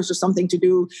 or something to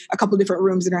do a couple different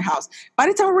rooms in her house. By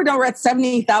the time we're done, we're at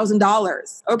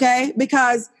 $70,000. Okay.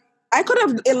 Because I could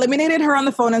have eliminated her on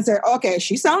the phone and said, okay,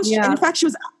 she sounds, in fact, she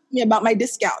was asking me about my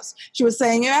discounts. She was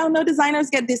saying, no designers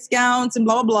get discounts and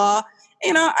blah, blah,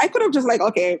 blah. I could have just like,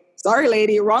 okay, sorry,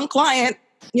 lady, wrong client,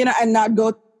 and not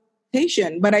go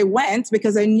patient. But I went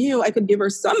because I knew I could give her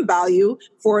some value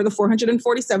for the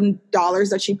 $447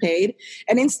 that she paid.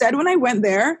 And instead, when I went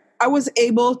there, I was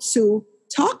able to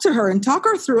talk to her and talk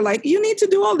her through, like, you need to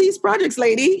do all these projects,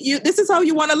 lady. This is how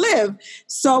you want to live.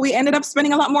 So we ended up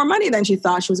spending a lot more money than she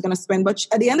thought she was going to spend. But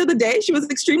at the end of the day, she was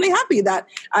extremely happy that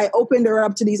I opened her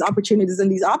up to these opportunities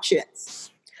and these options.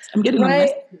 I'm getting a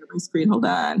message on my screen. Hold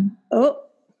on.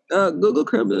 Google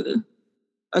Chrome.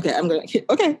 Okay, I'm going to.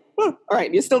 Okay. All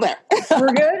right. You're still there.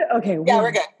 We're good? Okay. Yeah,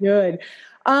 we're good. Good.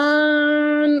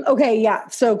 Okay. Yeah.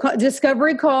 So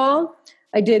discovery call.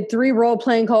 I did 3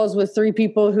 role-playing calls with 3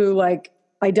 people who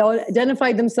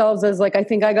identified themselves as I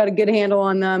think I got a good handle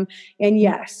on them. And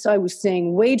yes, I was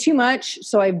saying way too much.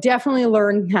 So I've definitely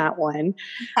learned that one.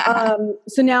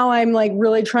 So now I'm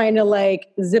really trying to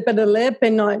zip at the lip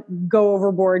and not go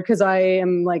overboard because I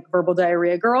am verbal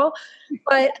diarrhea girl.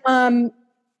 But in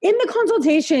the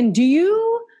consultation,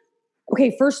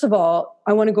 first of all,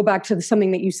 I want to go back to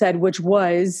something that you said, which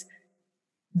was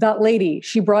that lady,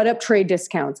 she brought up trade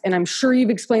discounts. And I'm sure you've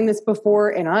explained this before,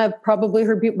 and I've probably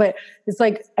heard people, but it's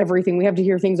like everything. We have to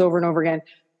hear things over and over again.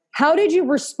 How did you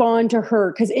respond to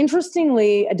her? Because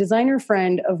interestingly, a designer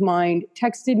friend of mine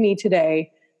texted me today,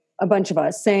 a bunch of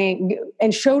us, saying,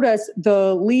 and showed us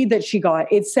the lead that she got.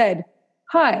 It said,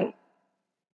 "Hi,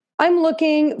 I'm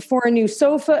looking for a new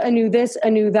sofa, a new this, a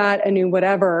new that, a new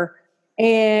whatever.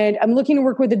 And I'm looking to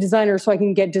work with a designer so I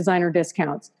can get designer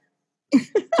discounts."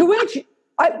 To which...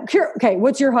 okay,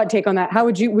 what's your hot take on that? How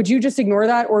would you just ignore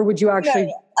that, or would you actually?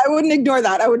 No, I wouldn't ignore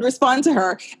that. I would respond to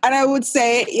her, and I would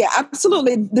say, yeah,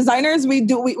 absolutely. Designers, we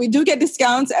do get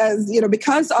discounts as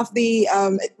because of the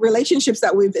relationships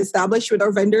that we've established with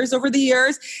our vendors over the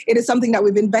years. It is something that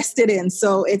we've invested in,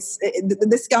 so the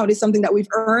discount is something that we've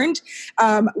earned.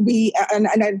 I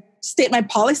state my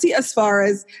policy as far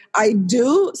as I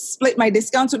do split my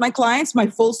discounts with my clients, my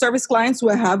full service clients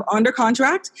who I have under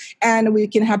contract, and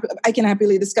I can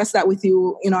happily discuss that with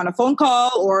you, on a phone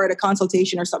call or at a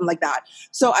consultation or something like that.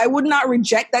 So I would not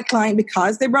reject that client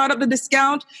because they brought up the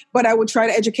discount, but I would try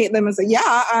to educate them and say,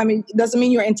 it doesn't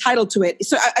mean you're entitled to it.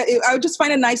 So I would just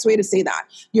find a nice way to say that.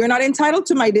 You're not entitled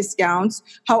to my discounts.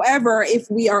 However, if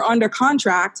we are under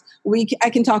contract, I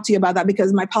can talk to you about that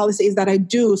because my policy is that I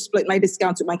do split my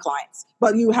discounts with my clients.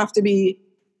 But you have to be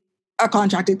a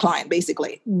contracted client,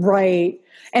 basically. Right.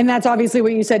 And that's obviously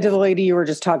what you said to the lady you were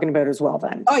just talking about as well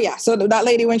then. Oh, yeah. So that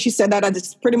lady, when she said that,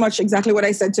 that's pretty much exactly what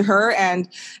I said to her. And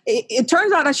it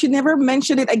turns out that she never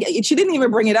mentioned it. She didn't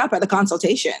even bring it up at the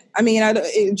consultation. I mean,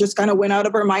 it just kind of went out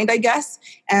of her mind, I guess.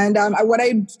 And what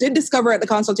I did discover at the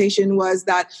consultation was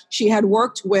that she had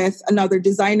worked with another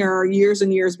designer years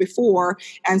and years before.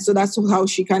 And so that's how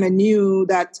she kind of knew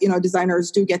that,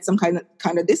 designers do get some kind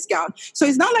of discount. So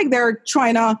it's not like they're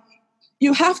trying to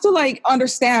you have to like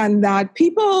understand that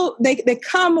people they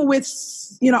come with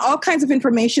all kinds of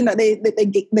information that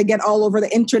they get all over the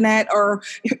internet, or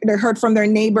they heard from their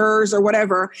neighbors or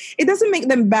whatever. It doesn't make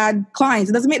them bad clients.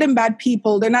 It doesn't make them bad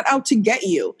people. They're not out to get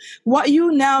you. What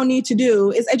you now need to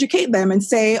do is educate them and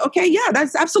say, okay, yeah,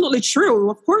 that's absolutely true.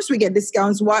 Of course we get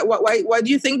discounts. Why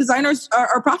do you think designers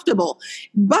are profitable?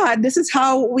 But this is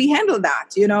how we handle that.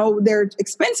 Their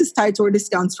expenses tied to our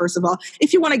discounts, first of all.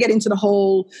 If you want to get into the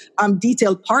whole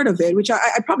detailed part of it, which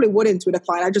I probably wouldn't with a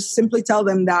client, I just simply tell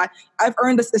them that I've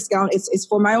earned this discount. It's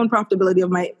for my own profitability of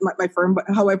my firm. But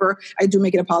however, I do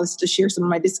make it a policy to share some of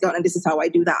my discount, and this is how I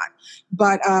do that.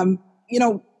 But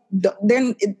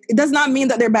then it does not mean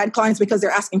that they're bad clients because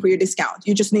they're asking for your discount.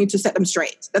 You just need to set them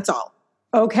straight. That's all.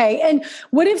 Okay. And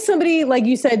what if somebody, like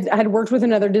you said, had worked with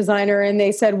another designer and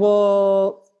they said,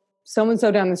 well,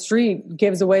 so-and-so down the street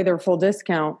gives away their full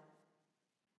discount?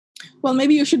 Well,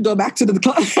 maybe you should go back to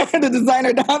the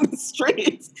designer down the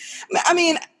street. I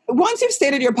mean, once you've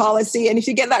stated your policy, and if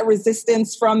you get that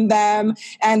resistance from them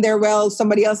and they're, well,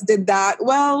 somebody else did that,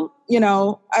 well,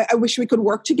 I wish we could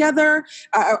work together.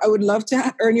 I would love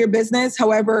to earn your business.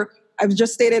 However, I've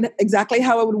just stated exactly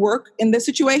how it would work in this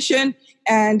situation,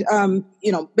 and,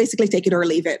 basically take it or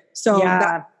leave it. So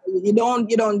you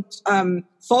don't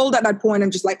fold at that point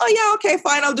and just like, oh yeah, okay,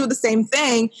 fine, I'll do the same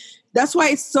thing. That's why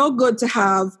it's so good to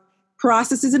have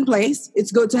processes in place.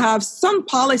 It's good to have some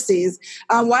policies.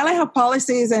 While I have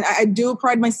policies, and I do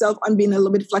pride myself on being a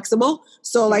little bit flexible.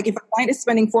 So like if a client is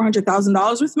spending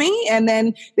 $400,000 with me and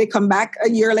then they come back a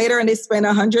year later and they spend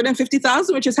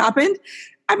 $150,000, which has happened,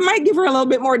 I might give her a little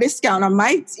bit more discount. I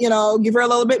might, give her a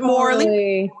little bit more.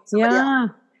 Totally. Yeah.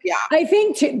 I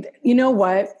think, you know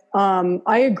what?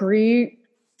 I agree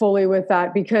fully with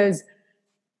that, because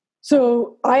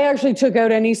so I actually took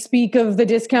out any speak of the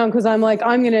discount, because I'm like,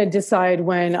 I'm going to decide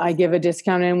when I give a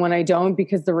discount and when I don't,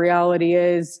 because the reality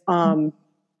is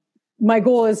my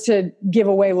goal is to give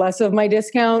away less of my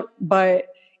discount. But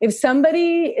if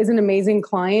somebody is an amazing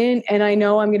client and I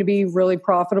know I'm going to be really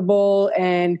profitable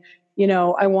and,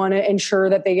 I want to ensure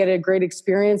that they get a great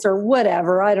experience or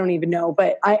whatever, I don't even know,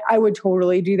 but I would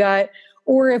totally do that.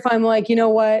 Or if I'm like, you know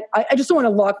what, I just don't want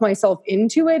to lock myself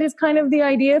into it is kind of the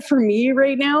idea for me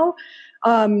right now.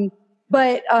 Okay,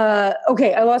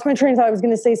 I lost my train of thought. I was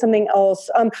going to say something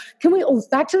else. Can we,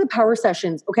 back to the power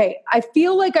sessions. Okay, I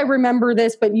feel like I remember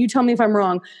this, but you tell me if I'm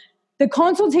wrong. Your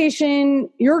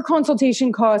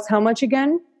consultation costs how much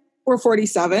again?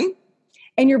 $447.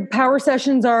 And your power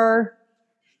sessions are?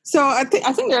 So I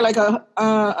think they're like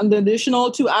an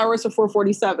additional 2 hours for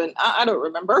 $447. I don't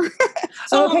remember.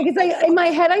 Okay, because in my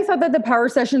head I thought that the power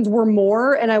sessions were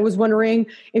more, and I was wondering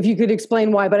if you could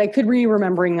explain why, but I could be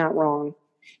remembering that wrong.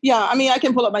 Yeah, I mean, I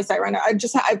can pull up my site right now.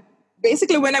 I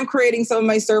basically, when I'm creating some of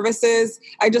my services,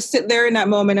 I just sit there in that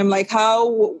moment. I'm like,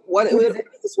 what is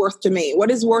this worth to me? What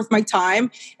is worth my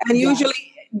time? And usually,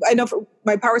 I know for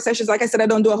my power sessions, like I said, I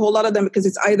don't do a whole lot of them because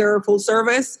it's either full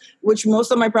service, which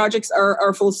most of my projects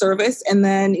are full service. And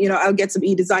then, I'll get some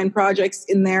e-design projects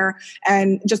in there,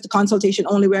 and just a consultation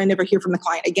only where I never hear from the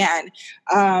client again.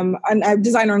 And I have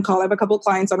designer on call. I have a couple of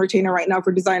clients on retainer right now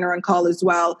for designer on call as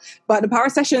well. But the power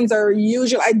sessions are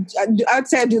usually, I'd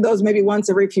say I do those maybe once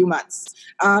every few months.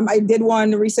 I did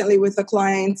one recently with a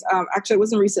client. Actually, it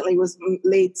wasn't recently, it was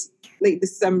late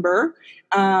December.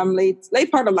 Late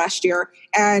part of last year,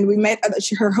 and we met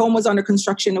her home was under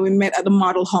construction, and we met at the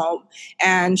model home,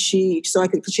 and she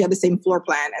had the same floor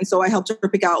plan, and so I helped her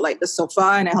pick out like the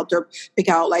sofa, and I helped her pick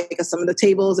out like some of the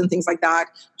tables and things like that,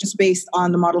 just based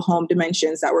on the model home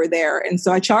dimensions that were there. And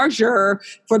so I charged her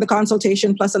for the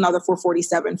consultation plus another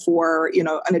 $447 for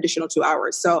an additional 2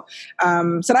 hours. So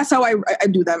that's how I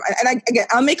do them, and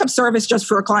I'll make up service just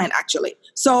for a client actually.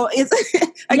 So it's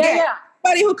again. Yeah.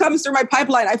 Anybody who comes through my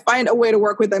pipeline, I find a way to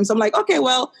work with them. So I'm like, okay,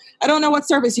 well, I don't know what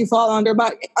service you fall under,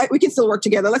 but we can still work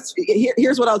together.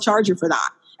 Here's what I'll charge you for that.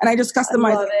 And I just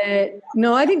customize. I love it.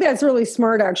 No, I think that's really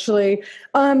smart, actually.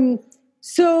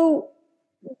 So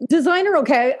designer,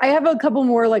 okay, I have a couple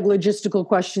more like logistical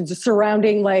questions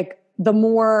surrounding like the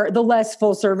less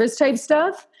full service type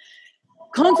stuff.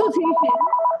 Consultation.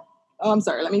 Oh, I'm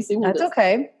sorry. Let me see. That's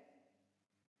okay.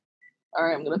 All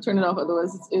right, I'm going to turn it off.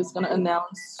 Otherwise, it's going to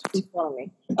announce who's calling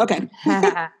me. Okay.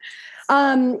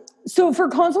 So for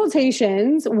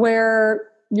consultations where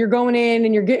you're going in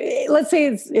and let's say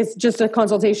it's just a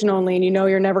consultation only, and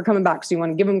you're never coming back, so you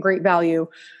want to give them great value.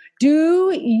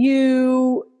 Do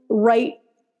you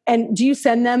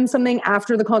send them something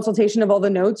after the consultation of all the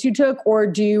notes you took, or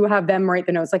do you have them write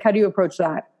the notes? Like, how do you approach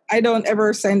that? I don't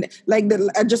ever send, like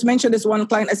I just mentioned this one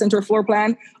client, I sent her a floor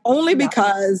plan only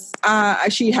because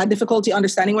she had difficulty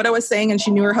understanding what I was saying and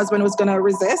she knew her husband was going to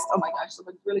resist. Oh my gosh,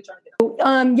 somebody's really trying to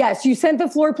get Yes, you sent the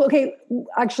floor plan. Okay,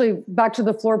 actually, back to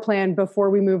the floor plan before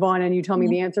we move on and you tell me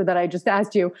the answer that I just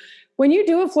asked you. When you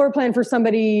do a floor plan for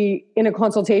somebody in a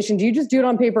consultation, do you just do it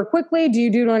on paper quickly? Do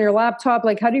you do it on your laptop?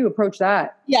 Like, how do you approach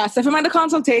that? Yes, if I'm at a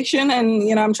consultation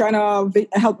and, I'm trying to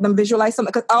help them visualize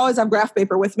something, because I always have graph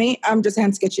paper with me. I'm just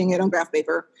hand sketching it on graph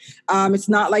paper. It's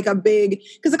not like a big,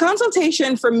 because a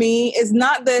consultation for me is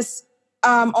not this,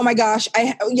 oh my gosh,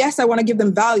 I want to give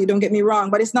them value, don't get me wrong,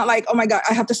 but it's not like, oh my God,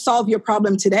 I have to solve your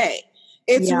problem today.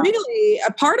 It's really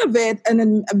a part of it, and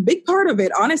then a big part of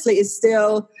it, honestly, is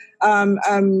still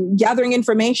gathering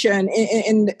information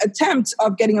in attempt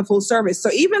of getting a full service. So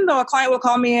even though a client will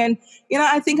call me in,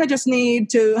 I think I just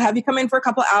need to have you come in for a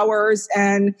couple hours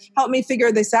and help me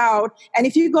figure this out. And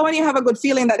if you go and you have a good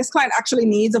feeling that this client actually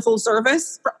needs a full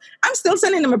service, I'm still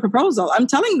sending them a proposal. I'm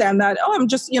telling them that, I'm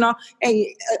just,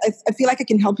 hey, I feel like I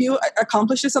can help you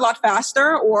accomplish this a lot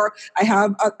faster, or I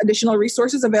have additional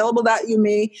resources available that you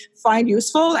may find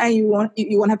useful and you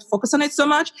won't have to focus on it so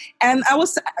much. And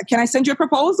can I send you a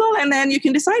proposal? And then you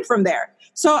can decide from there.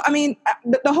 So,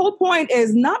 the whole point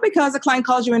is not because a client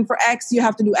calls you in for X, you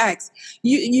have to do X.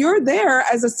 You're there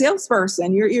as a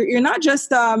salesperson. You're not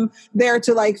just there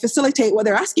to like facilitate what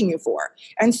they're asking you for.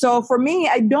 And so for me,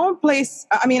 I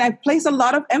place a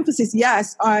lot of emphasis,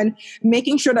 yes, on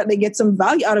making sure that they get some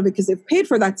value out of it because they've paid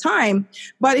for that time.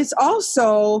 But it's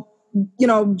also,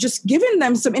 just giving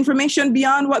them some information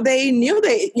beyond what they knew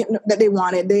that they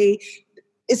wanted.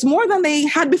 It's more than they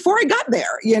had before I got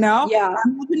there, Yeah.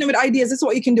 I'm helping them with ideas. This is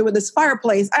what you can do with this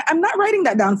fireplace. I'm not writing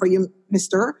that down for you,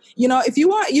 mister. If you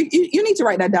want, you need to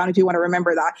write that down if you want to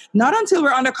remember that. Not until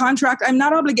we're under contract. I'm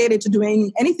not obligated to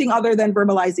doing anything other than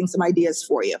verbalizing some ideas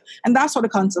for you. And that's what a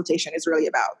consultation is really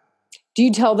about. Do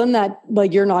you tell them that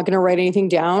like you're not going to write anything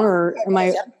down, or am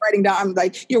I writing down? I'm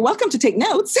like, you're welcome to take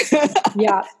notes.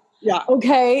 Yeah. Yeah.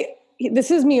 Okay. This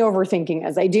is me overthinking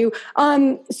as I do.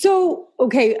 So,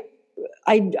 okay.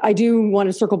 I do want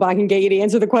to circle back and get you to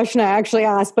answer the question I actually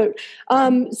asked, but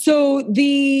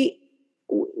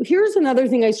here's another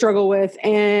thing I struggle with,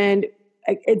 and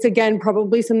it's again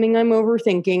probably something I'm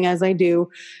overthinking as I do.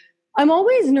 I'm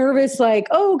always nervous, like,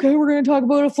 oh, okay, we're going to talk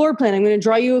about a floor plan. I'm going to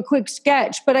draw you a quick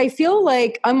sketch, but I feel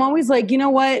like I'm always like, you know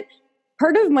what?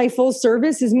 Part of my full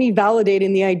service is me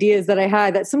validating the ideas that I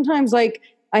had. That sometimes, like,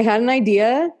 I had an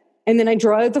idea. And then I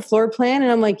draw out the floor plan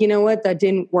and I'm like, you know what, that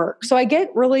didn't work. So I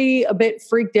get really a bit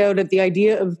freaked out at the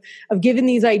idea of giving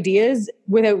these ideas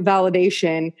without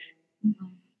validation.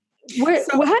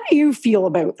 How do you feel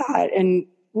about that? And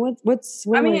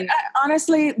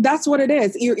honestly, that's what it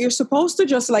is. You're supposed to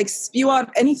just like spew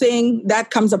out anything that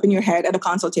comes up in your head at a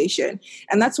consultation.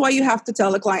 And that's why you have to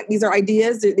tell the client, these are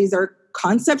ideas, these are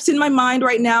concepts in my mind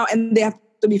right now, and they have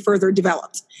to be further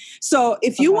developed. So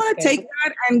if you want to take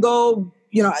that and go,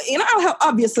 I'll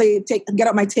obviously get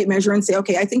out my tape measure and say,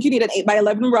 okay, I think you need an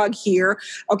 8x11 rug here.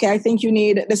 Okay, I think you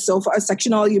need the sofa, a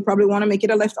sectional. You probably want to make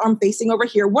it a left arm facing over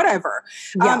here, whatever.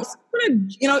 Yeah.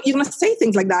 You're going to say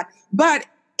things like that. But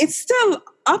it's still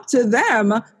up to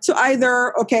them to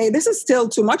either, okay, this is still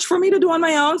too much for me to do on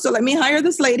my own, so let me hire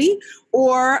this lady,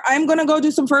 or I'm going to go do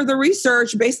some further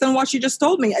research based on what she just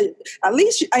told me. At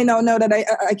least I know that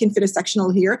I can fit a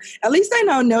sectional here. At least I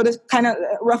know the kind of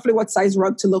roughly what size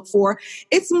rug to look for.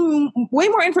 It's way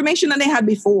more information than they had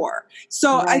before.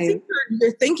 So right. I think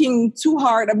they're thinking too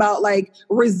hard about like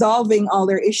resolving all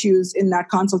their issues in that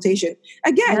consultation.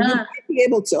 Again, you might be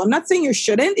able to. I'm not saying you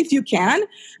shouldn't if you can,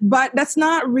 but that's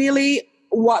not really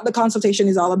what the consultation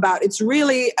is all about. It's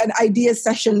really an idea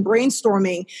session,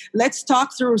 brainstorming. Let's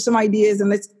talk through some ideas and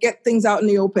let's get things out in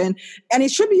the open. And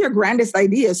it should be your grandest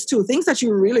ideas too, things that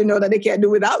you really know that they can't do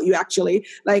without you actually.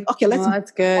 Like, okay, let's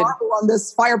that's good. marble on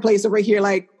this fireplace over here.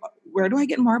 Like, where do I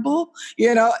get marble?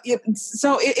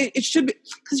 So it should be,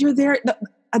 because you're there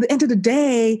at the end of the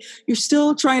day, you're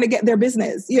still trying to get their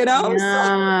business,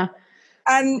 Yeah. So,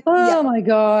 and my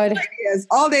God, ideas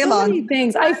all day long. Many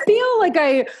things. I feel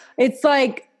like it's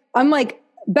like, I'm like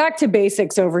back to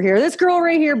basics over here. This girl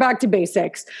right here, back to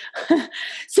basics.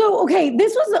 So, okay,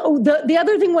 this was the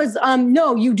other thing was,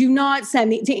 no, you do not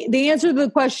send the answer to the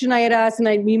question I had asked,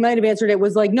 and we might have answered it,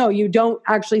 was like, no, you don't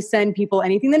actually send people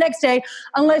anything the next day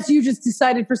unless you just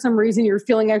decided for some reason you're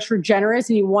feeling extra generous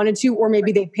and you wanted to, or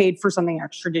maybe they paid for something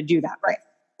extra to do that. Right.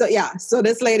 So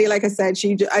this lady, like I said,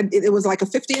 it was like a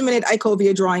 15-minute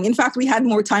IQVIA drawing. In fact, we had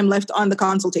more time left on the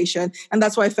consultation. And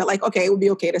that's why I felt like, okay, it would be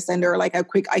okay to send her like a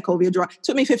quick IQVIA drawing. It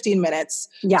took me 15 minutes.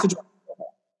 Yeah. To draw.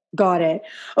 Got it.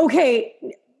 Okay.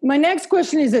 my next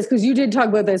question is this, because you did talk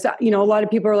about this. A lot of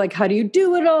people are like, how do you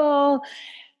do it all?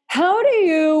 How do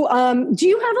you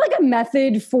have like a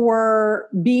method for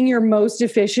being your most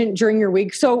efficient during your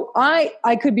week? So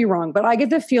I could be wrong, but I get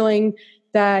the feeling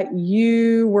that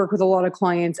you work with a lot of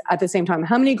clients at the same time.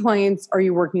 How many clients are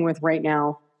you working with right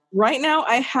now? Right now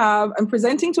I'm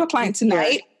presenting to a client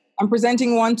tonight. I'm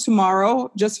presenting one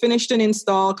tomorrow. Just finished an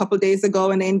install a couple of days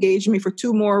ago, and they engaged me for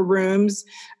 2 more rooms.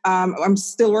 I'm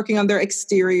still working on their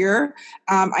exterior.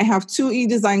 I have 2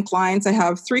 e-design clients. I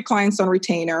have 3 clients on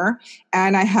retainer,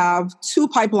 and I have 2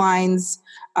 pipelines,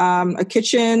 a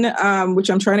kitchen, which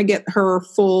I'm trying to get her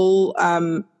full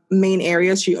main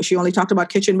areas. She only talked about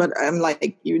kitchen, but I'm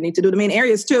like, you need to do the main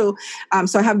areas too.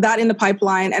 So I have that in the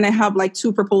pipeline, and I have like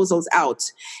 2 proposals out.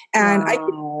 And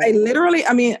wow. I literally,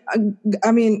 I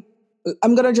mean,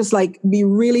 I'm going to just like be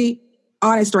really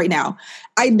honest right now.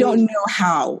 I don't know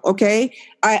how, okay?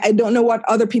 I don't know what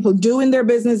other people do in their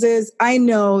businesses. I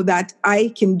know that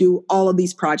I can do all of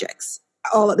these projects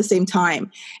all at the same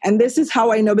time. And this is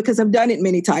how I know, because I've done it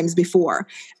many times before.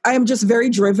 I am just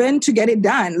very driven to get it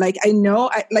done. Like I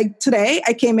know, like today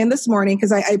I came in this morning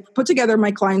because I put together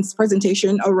my client's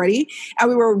presentation already, and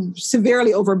we were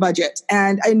severely over budget.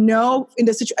 And I know in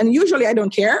the situation, and usually I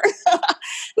don't care.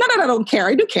 Not that I don't care.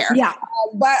 I do care. Yeah.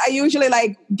 But I usually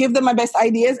like give them my best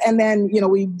ideas, and then,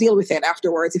 we deal with it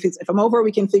afterwards. If I'm over,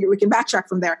 we can backtrack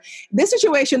from there. This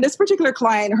situation, this particular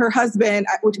client, her husband,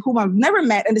 whom I've never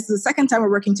met, and this is the second time we're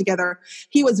working together,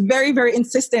 he was very, very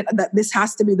insistent that this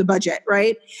has to be the budget,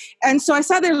 right? And so I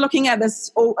sat there looking at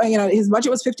this, his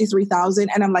budget was $53,000,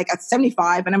 and I'm like at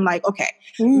 75, and I'm like, okay,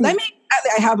 I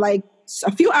have like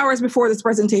a few hours before this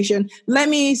presentation, let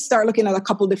me start looking at a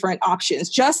couple different options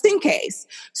just in case.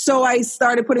 So I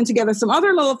started putting together some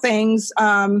other little things,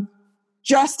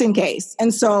 just in case.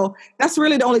 And so that's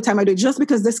really the only time I do it, just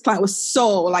because this client was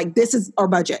so like, this is our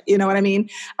budget. You know what I mean?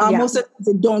 Most of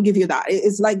them don't give you that.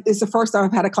 It's the first time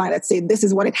I've had a client that say, this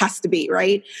is what it has to be.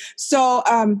 Right. So,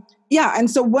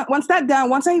 and so once that's done,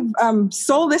 once I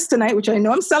sold this tonight, which I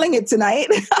know I'm selling it tonight,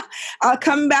 I'll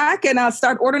come back and I'll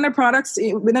start ordering their products.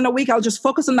 Within a week, I'll just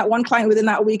focus on that one client within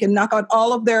that week and knock out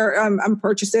all of their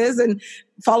purchases and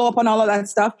follow up on all of that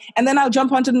stuff. And then I'll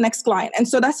jump on to the next client. And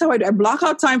so that's how I do. I block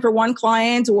out time for one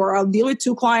client, or I'll deal with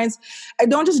 2 clients. I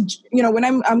don't just, when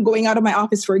I'm going out of my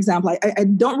office, for example, I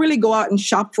don't really go out and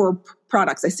shop for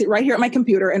products. I sit right here at my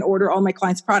computer and order all my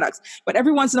clients' products. But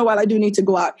every once in a while, I do need to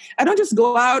go out. I don't just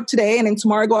go out today and then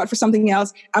tomorrow go out for something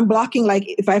else. I'm blocking, like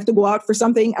if I have to go out for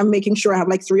something, I'm making sure I have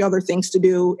like 3 other things to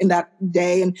do in that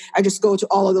day. And I just go to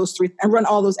all of those 3 and run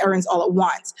all those errands all at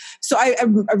once. So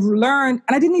I've learned,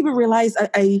 and I didn't even realize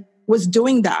I was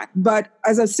doing that. But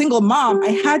as a single mom, I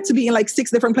had to be in like 6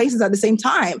 different places at the same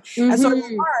time. Mm-hmm. And so I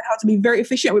learned how to be very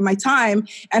efficient with my time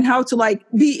and how to like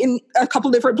be in a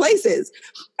couple different places.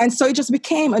 And so it just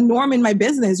became a norm in my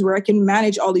business where I can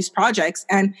manage all these projects.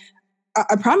 And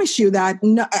I promise you that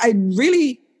I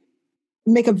really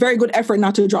make a very good effort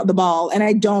not to drop the ball. And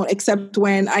I don't, except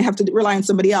when I have to rely on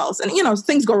somebody else. And,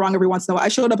 things go wrong every once in a while. I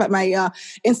showed up at my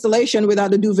installation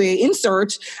without a duvet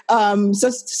insert. So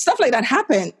stuff like that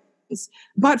happens.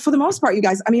 But for the most part, you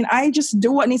guys, I mean, I just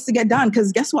do what needs to get done,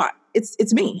 because guess what?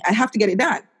 It's me. I have to get it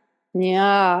done.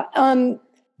 Yeah. I'm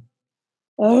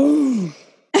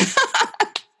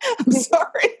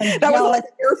sorry. That was like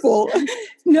fearful.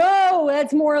 No,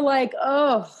 that's more like,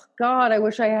 oh God, I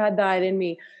wish I had that in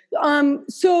me.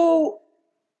 So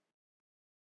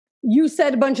you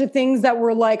said a bunch of things that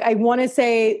were like, I want to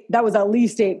say that was at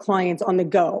least 8 clients on the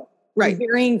go, right?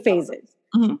 Varying phases.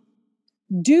 Mm-hmm.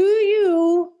 Do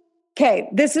you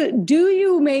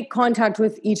make contact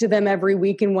with each of them every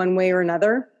week in one way or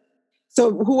another?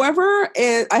 So whoever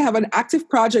I have an active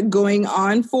project going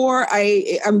on for,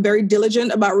 I'm very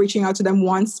diligent about reaching out to them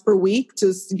once per week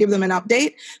to give them an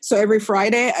update. So every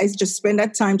Friday, I just spend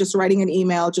that time just writing an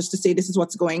email just to say, this is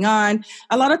what's going on.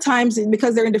 A lot of times,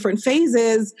 because they're in different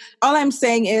phases, all I'm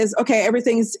saying is, okay,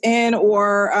 everything's in,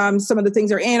 or some of the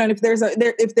things are in. And if there's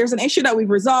an issue that we've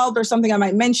resolved or something, I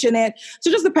might mention it.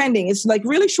 So just depending. It's like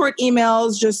really short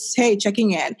emails, just, hey,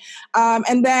 checking in.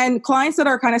 And then clients that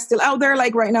are kind of still out there,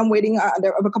 like right now I'm waiting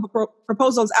there are a couple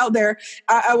proposals out there.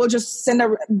 I will just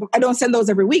I don't send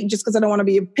those every week just because I don't want to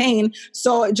be a pain.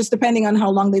 So just depending on how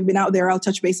long they've been out there, I'll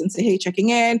touch base and say, hey, checking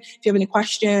in. If you have any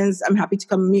questions, I'm happy to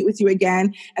come meet with you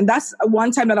again. And that's one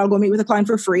time that I'll go meet with a client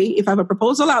for free. If I have a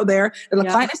proposal out there that a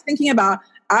client is thinking about,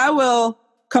 I will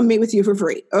come meet with you for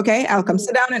free. Okay. I'll come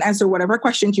sit down and answer whatever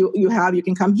questions you have. You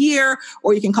can come here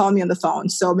or you can call me on the phone.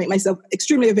 So make myself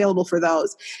extremely available for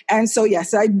those. And so,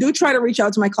 yes, I do try to reach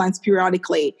out to my clients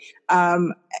periodically.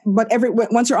 But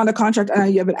once you're on the contract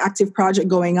and you have an active project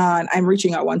going on, I'm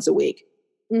reaching out once a week.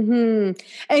 Mm-hmm.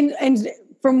 And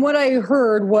from what I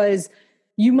heard was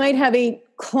you might have 8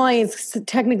 clients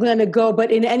technically on the go,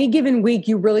 but in any given week,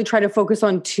 you really try to focus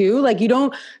on 2. Like you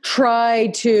don't try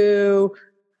to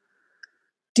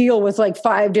deal with like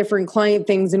 5 different client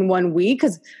things in one week.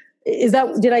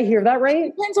 Did I hear that right?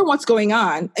 It depends on what's going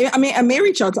on. I mean, I may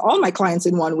reach out to all my clients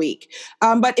in one week.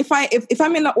 But if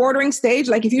I'm in the ordering stage,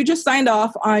 like if you just signed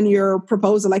off on your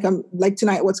proposal, like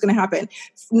tonight, what's going to happen?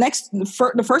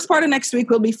 The first part of next week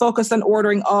will be focused on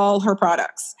ordering all her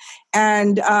products.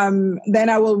 And then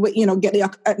I will, get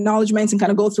the acknowledgements and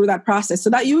kind of go through that process. So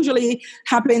that usually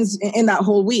happens in that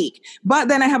whole week. But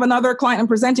then I have another client I'm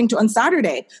presenting to on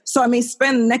Saturday. So I may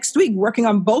spend next week working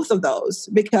on both of those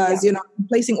because,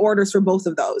 placing orders for both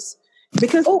of those.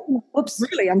 Because,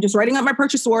 really, I'm just writing up my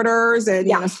purchase orders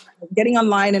and getting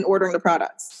online and ordering the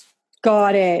products.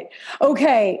 Got it.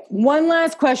 Okay. One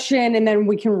last question and then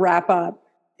we can wrap up.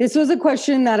 This was a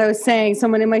question that I was saying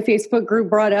someone in my Facebook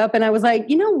group brought up, and I was like,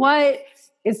 you know what?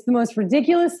 It's the most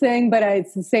ridiculous thing, but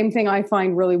it's the same thing I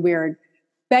find really weird.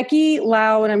 Becky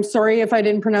Lau, and I'm sorry if I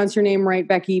didn't pronounce your name right,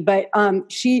 Becky, but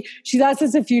she's asked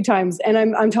this a few times, and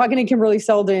I'm talking to Kimberly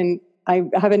Selden. I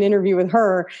have an interview with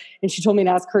her, and she told me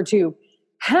to ask her too.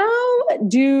 How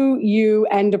do you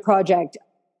end a project?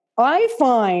 I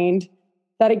find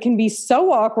that it can be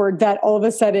so awkward that all of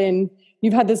a sudden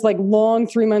you've had this like long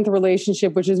 3-month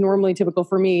relationship, which is normally typical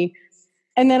for me.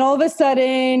 And then all of a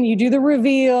sudden you do the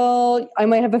reveal. I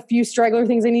might have a few straggler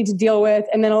things I need to deal with.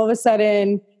 And then all of a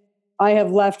sudden I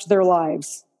have left their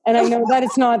lives. And I know that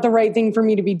it's not the right thing for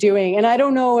me to be doing. And I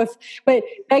don't know but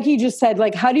Becky just said,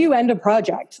 like, how do you end a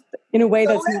project in a way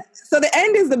So the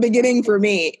end is the beginning for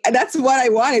me. And that's what I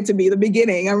want it to be, the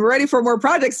beginning. I'm ready for more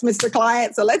projects, Mr.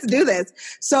 Client. So let's do this.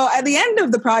 So at the end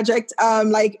of the project, at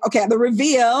the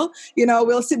reveal,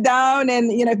 we'll sit down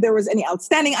and, if there was any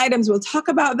outstanding items, we'll talk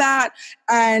about that.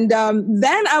 And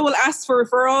then I will ask for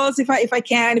referrals if I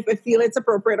can, if I feel it's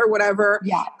appropriate or whatever.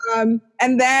 Yeah.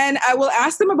 And then I will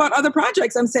ask them about other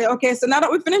projects and say, okay, so now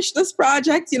that we finished this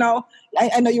project,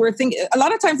 I know you were thinking, a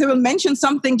lot of times they will mention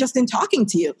something just in talking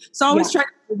to you. So I always try to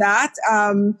do that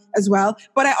as well.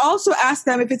 But I also ask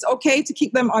them if it's okay to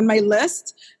keep them on my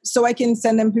list so I can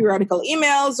send them periodical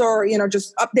emails or,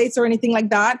 just updates or anything like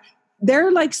that.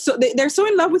 They're like, they're so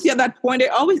in love with you at that point.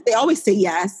 They always say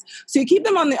yes. So you keep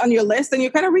them on your list and you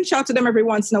kind of reach out to them every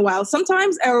once in a while.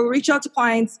 Sometimes I will reach out to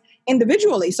clients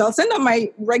individually. So I'll send them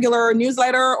my regular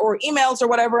newsletter or emails or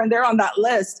whatever, and they're on that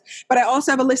list. But I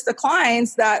also have a list of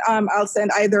clients that I'll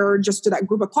send either just to that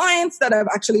group of clients that I've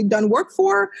actually done work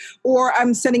for, or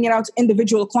I'm sending it out to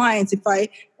individual clients.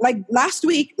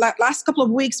 Last couple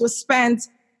of weeks was spent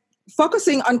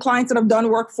focusing on clients that I've done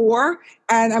work for.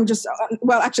 And I'm just,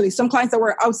 some clients that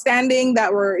were outstanding,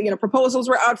 that were, proposals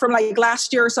were out from like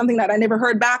last year or something that I never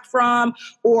heard back from,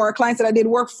 or clients that I did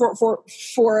work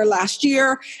for last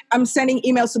year. I'm sending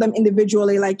emails to them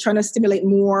individually, like trying to stimulate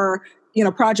more,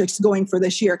 projects going for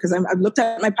this year. Cause I've looked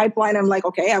at my pipeline. I'm like,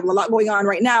 okay, I have a lot going on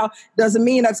right now. Doesn't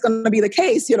mean that's going to be the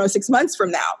case, 6 months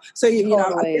from now. So, I'm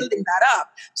building that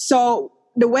up. So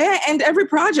the way I end every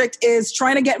project is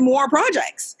trying to get more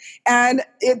projects. And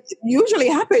it usually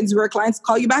happens where clients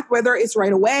call you back, whether it's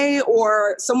right away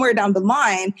or somewhere down the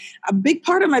line. A big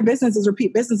part of my business is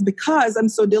repeat business because I'm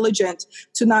so diligent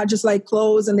to not just like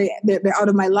close and they're out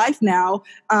of my life now.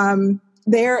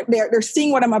 They're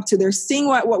seeing what I'm up to. They're seeing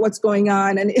what's going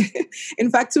on. And in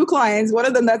fact, 2 clients, one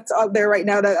of them that's out there right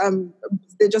now that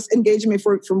they just engaged me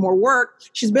for more work.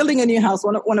 She's building a new house.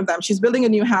 One of them, she's building a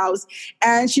new house,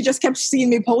 and she just kept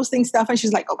seeing me posting stuff, and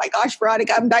she's like, "Oh my gosh,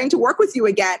 Veronica, I'm dying to work with you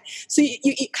again." So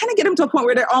you kind of get them to a point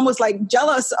where they're almost like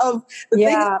jealous of the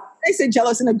thing. I say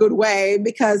jealous in a good way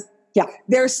because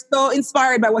they're so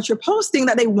inspired by what you're posting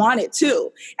that they want it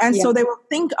too, and so they will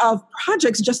think of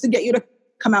projects just to get you to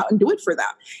come out and do it for them.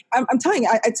 I'm telling you,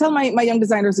 I tell my young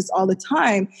designers this all the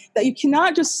time, that you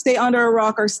cannot just stay under a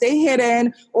rock or stay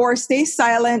hidden or stay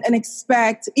silent and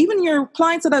expect, even your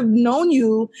clients that have known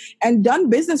you and done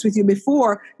business with you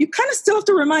before, you kind of still have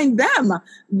to remind them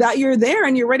that you're there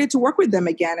and you're ready to work with them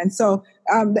again. And so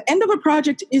the end of a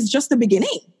project is just the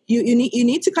beginning. You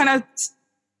need to kind of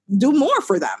do more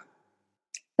for them.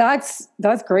 That's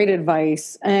great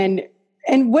advice. And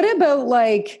what about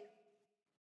like,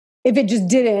 if it just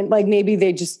didn't, like maybe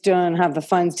they just don't have the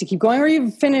funds to keep going, or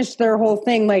you've finished their whole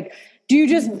thing, like, do you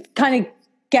just kind of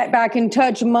get back in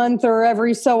touch a month or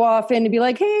every so often to be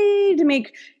like, hey, to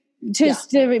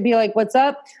be like, what's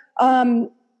up?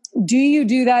 Do you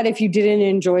do that if you didn't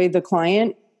enjoy the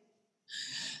client?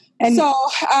 And so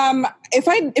if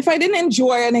I didn't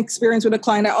enjoy an experience with a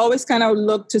client, I always kind of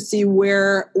look to see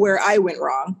where I went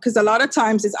wrong. Because a lot of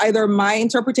times it's either my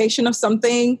interpretation of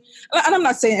something, and I'm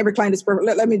not saying every client is perfect.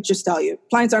 Let me just tell you,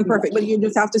 clients aren't perfect, but you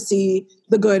just have to see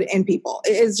the good in people.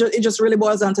 It just really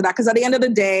boils down to that. Because at the end of the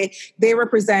day, they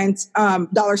represent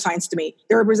dollar signs to me.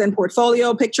 They represent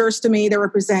portfolio pictures to me. They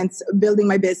represent building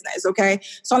my business. Okay,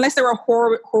 so unless they were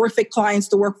horrific clients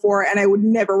to work for, and I would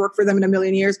never work for them in a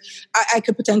million years, I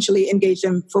could potentially engage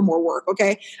them for more work.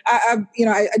 Okay,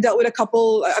 I dealt with a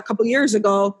couple years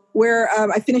ago where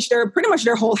I finished pretty much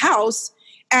their whole house,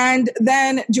 and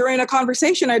then during a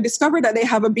conversation, I discovered that they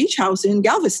have a beach house in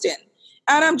Galveston.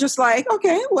 And I'm just like,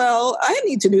 okay, well, I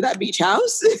need to do that beach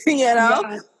house,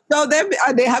 Yeah. So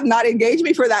they have not engaged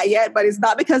me for that yet, but it's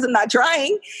not because I'm not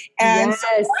trying. And so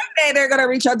one day they're going to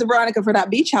reach out to Veronica for that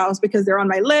beach house because they're on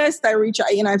my list. I reach out,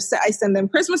 I send them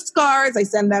Christmas cards. I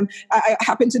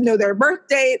happen to know their birth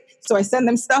date. So I send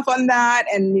them stuff on that.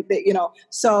 And,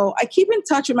 so I keep in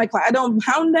touch with my client. I don't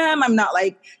hound them. I'm not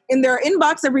like in their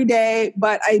inbox every day,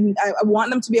 but I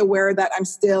want them to be aware that I'm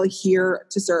still here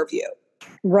to serve you.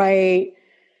 Right.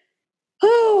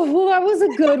 Oh, well, that was a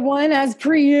good one, as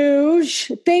per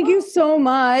usual. Thank you so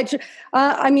much.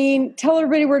 Tell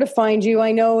everybody where to find you.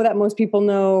 I know that most people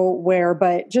know where,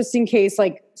 but just in case,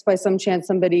 like, by some chance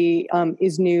somebody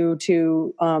is new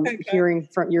to hearing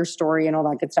from your story and all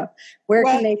that good stuff, where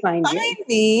can they find you? Find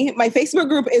me. My Facebook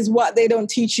group is What They Don't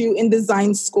Teach You in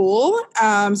Design School.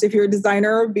 So if you're a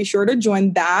designer, be sure to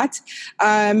join that.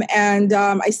 I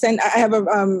have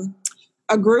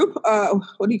a group,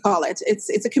 what do you call it?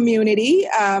 It's a community.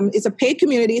 It's a paid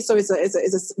community, so it's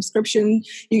a subscription.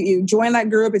 You join that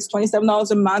group. It's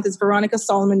 $27 a month. It's Veronica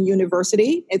Solomon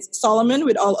University. It's Solomon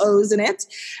with all O's in it.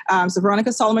 So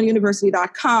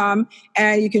VeronicaSolomonUniversity.com,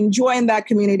 and you can join that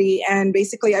community. And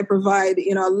basically, I provide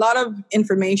a lot of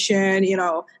information,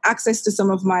 access to some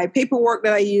of my paperwork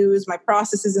that I use, my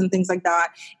processes and things like that.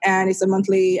 And it's a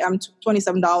monthly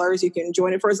 $27. You can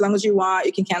join it for as long as you want.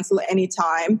 You can cancel at any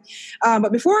time.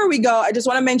 But before we go, I just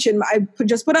want to mention, I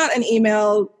just put out an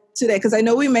email today because I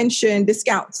know we mentioned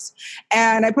discounts.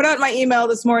 And I put out my email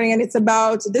this morning and it's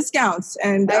about discounts.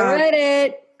 And I read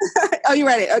it. Oh, you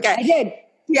read it? Okay. I did.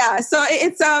 Yeah. So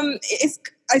it's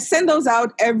I send those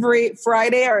out every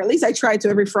Friday, or at least I try to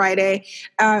every Friday.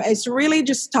 It's really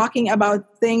just talking about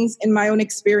things in my own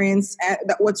experience,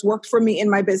 what's worked for me in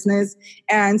my business.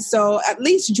 And so at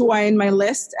least join my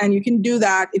list. And you can do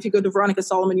that if you go to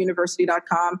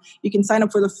VeronicaSolomonUniversity.com. You can sign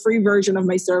up for the free version of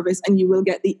my service and you will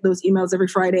get those emails every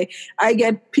Friday. I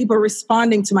get people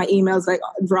responding to my emails like,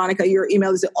 Veronica, your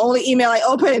email is the only email I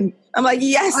open. I'm like,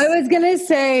 yes. I was going to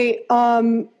say,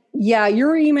 yeah,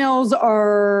 your emails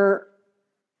are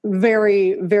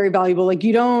very, very valuable. Like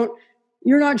you're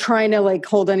not trying to like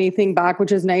hold anything back,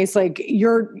 which is nice. Like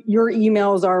your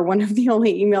emails are one of the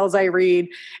only emails I read,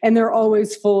 and they're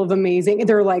always full of amazing.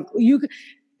 They're like,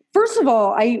 first of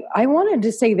all, I wanted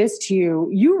to say this to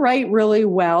you. You write really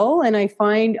well. And I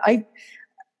find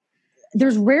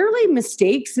there's rarely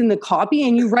mistakes in the copy,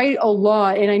 and you write a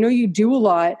lot. And I know you do a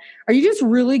lot. Are you just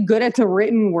really good at the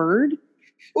written word?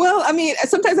 Well,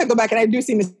 sometimes I go back and I do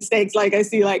see mistakes. Like I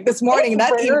see, like this morning,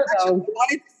 that email,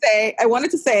 I wanted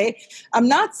to say, I'm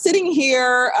not sitting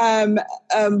here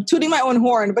tooting my own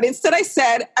horn, but instead I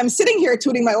said, I'm sitting here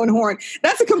tooting my own horn.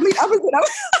 That's a complete opposite.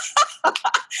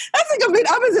 That's a complete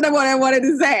opposite of what I wanted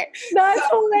to say. That's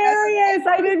hilarious.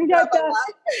 I didn't get that.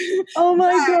 Oh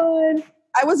my God.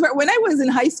 When I was in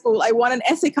high school, I won an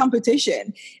essay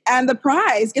competition, and the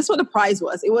prize, guess what the prize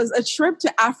was? It was a trip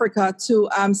to Africa to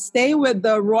stay with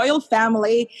the royal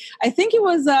family. I think it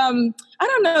was, I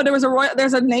don't know,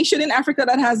 there's a nation in Africa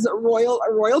that has a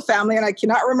royal family, and I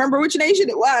cannot remember which nation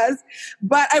it was,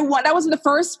 but I won. That was the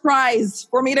first prize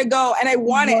for me to go, and I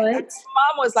won it. And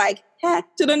Mom was like,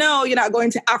 heck to the no, you're not going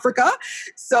to Africa.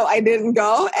 So I didn't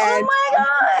go. And oh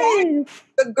my God.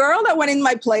 The girl that went in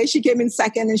my place, she came in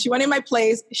second and she went in my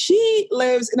place. She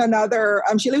lives in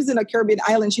she lives in a Caribbean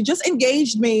island. She just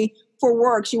engaged me for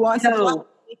work. She wants to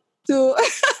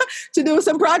do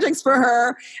some projects for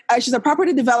her. She's a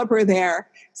property developer there.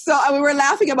 So we were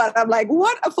laughing about it. I'm like,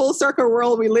 what a full circle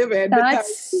world we live in.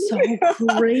 That's so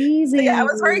crazy. Yeah, I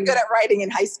was very good at writing in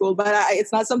high school, but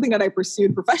it's not something that I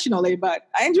pursued professionally, but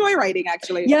I enjoy writing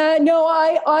actually. Yeah, no,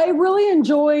 I really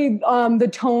enjoy the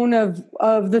tone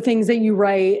of the things that you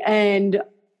write. And,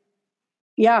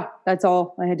 Yeah, that's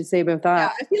all I had to say about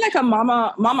that. I feel like a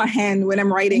mama hen when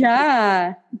I'm writing.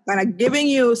 Yeah. And I'm giving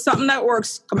you something that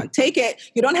works. Come on, take it.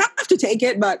 You don't have to take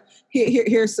it, but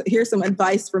here's some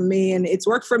advice from me, and it's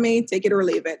worked for me. Take it or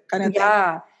leave it, kind of thing.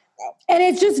 Yeah. And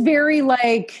it's just very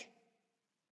like,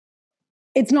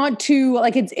 it's not too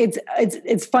like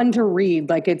it's fun to read.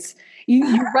 Like it's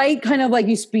you write kind of like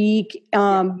you speak,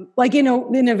 like in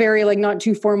a very like not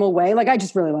too formal way. Like I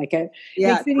just really like it.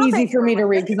 Yeah, Makes it easy for me to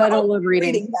read because I don't love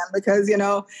reading them because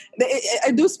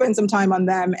I do spend some time on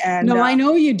them. And no, I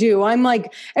know you do. I'm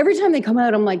like every time they come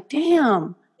out, I'm like,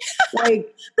 damn,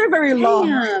 like they're very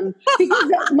long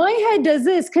because my head does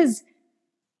this because.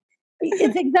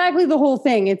 It's exactly the whole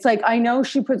thing. It's like, I know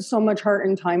she puts so much heart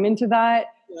and time into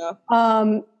that. Yeah.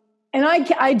 And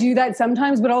I do that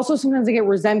sometimes, but also sometimes I get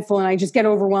resentful and I just get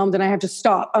overwhelmed and I have to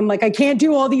stop. I'm like, I can't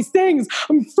do all these things.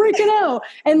 I'm freaking out.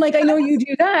 And like, I know you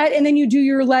do that. And then you do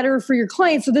your letter for your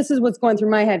client. So this is what's going through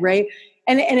my head. Right.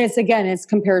 And it's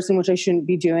comparison, which I shouldn't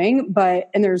be doing,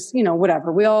 and there's,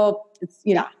 whatever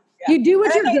you do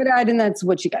what you're good at and that's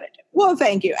what you got to do. Well,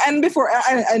 thank you. And before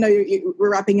I know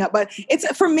we're wrapping up, but it's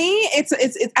for me, it's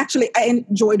actually I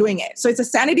enjoy doing it. So it's a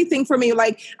sanity thing for me.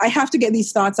 Like I have to get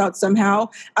these thoughts out somehow.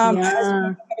 I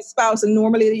have a spouse, and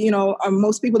normally,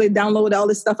 most people they download all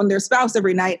this stuff on their spouse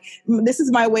every night. This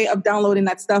is my way of downloading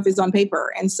that stuff is on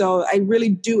paper, and so I really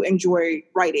do enjoy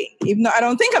writing. Even though I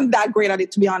don't think I'm that great at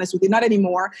it, to be honest with you, not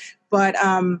anymore. But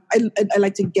I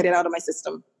like to get it out of my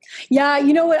system. Yeah,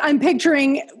 you know what I'm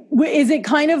picturing? Is it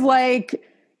kind of like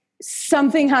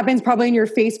something happens probably in your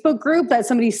Facebook group that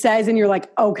somebody says and you're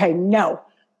like, okay, no,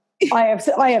 I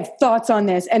have thoughts on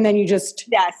this. And then you just.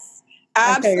 Yes,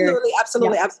 absolutely.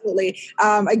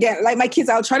 Again, like my kids,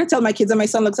 I'll try to tell my kids and my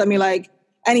son looks at me like,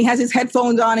 and he has his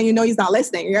headphones on and he's not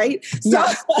listening. Right. So,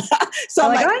 so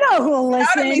I'm like, I know who will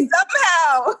listen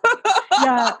somehow.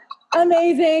 Yeah.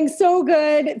 Amazing. So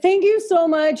good. Thank you so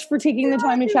much for taking the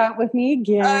time to chat with me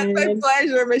again. My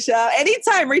pleasure, Michelle.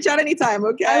 Anytime. Reach out anytime.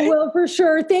 Okay. I will for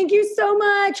sure. Thank you so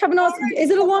much. Have an awesome. Is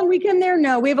it a long weekend there?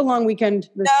 No, we have a long weekend.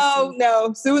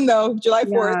 No. Soon though. July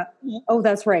 4th. Yeah. Oh,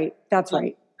 that's right. That's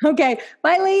right. Okay.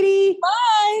 Bye, lady.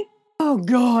 Bye. Oh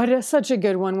God, such a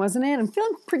good one, wasn't it? I'm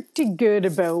feeling pretty good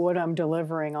about what I'm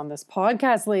delivering on this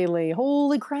podcast lately.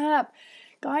 Holy crap.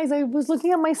 Guys, I was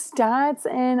looking at my stats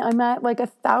and I'm at like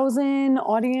 1,000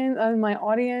 my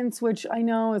audience, which I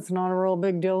know it's not a real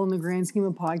big deal in the grand scheme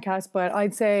of podcasts, but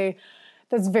I'd say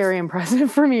that's very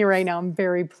impressive for me right now. I'm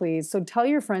very pleased. So tell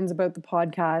your friends about the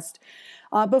podcast.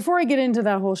 Before I get into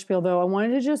that whole spiel though, I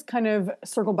wanted to just kind of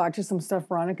circle back to some stuff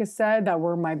Veronica said that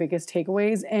were my biggest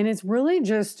takeaways. And it's really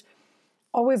just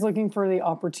always looking for the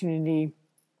opportunity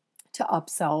to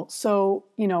upsell. So,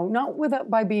 not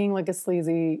by being like a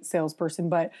sleazy salesperson,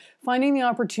 but finding the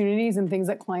opportunities and things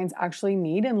that clients actually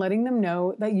need and letting them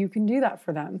know that you can do that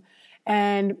for them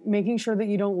and making sure that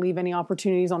you don't leave any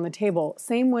opportunities on the table.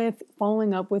 Same with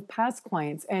following up with past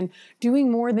clients and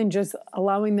doing more than just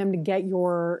allowing them to get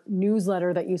your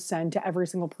newsletter that you send to every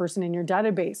single person in your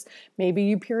database. Maybe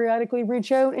you periodically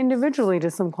reach out individually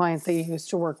to some clients that you used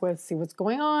to work with, see what's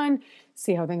going on,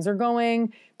 see how things are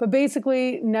going, but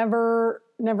basically never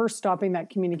stopping that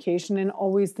communication and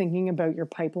always thinking about your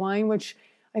pipeline, which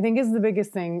I think is the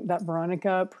biggest thing that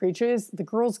Veronica preaches. The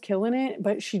girl's killing it,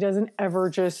 but she doesn't ever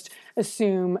just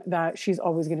assume that she's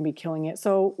always going to be killing it.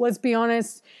 So let's be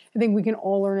honest. I think we can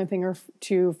all learn a thing or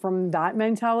two from that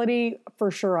mentality.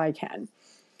 For sure I can.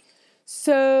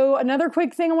 So another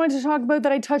quick thing I wanted to talk about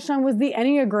that I touched on was the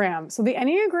Enneagram. So the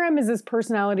Enneagram is this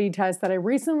personality test that I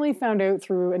recently found out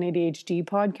through an ADHD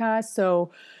podcast.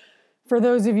 So for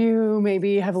those of you who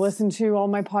maybe have listened to all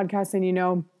my podcasts and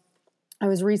I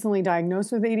was recently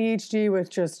diagnosed with ADHD, which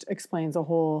just explains a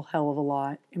whole hell of a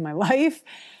lot in my life.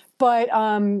 But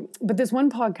this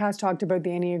one podcast talked about the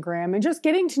Enneagram and just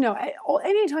getting to know,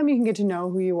 anytime you can get to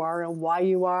know who you are and why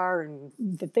you are and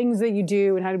the things that you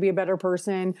do and how to be a better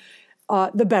person,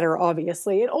 the better,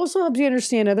 obviously. It also helps you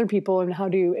understand other people and how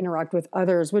to interact with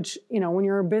others, which, when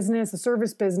you're a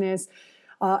service business,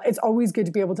 it's always good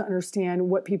to be able to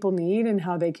understand what people need and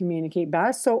how they communicate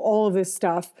best. So all of this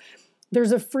stuff.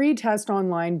 There's a free test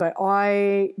online, but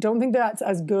I don't think that's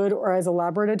as good or as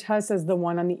elaborate a test as the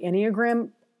one on the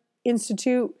Enneagram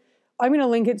Institute. I'm going to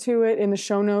link it in the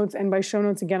show notes. And by show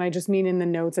notes, again, I just mean in the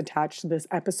notes attached to this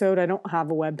episode. I don't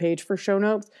have a web page for show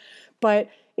notes, but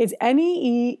it's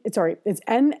NNEAGRAM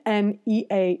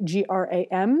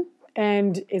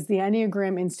and is the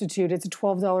Enneagram Institute. It's a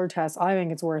 $12 test. I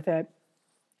think it's worth it.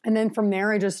 And then from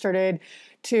there, I just started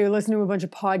to listen to a bunch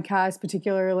of podcasts,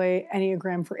 particularly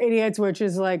Enneagram for Idiots, which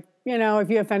is like if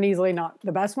you offend easily, not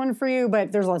the best one for you,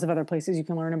 but there's lots of other places you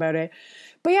can learn about it.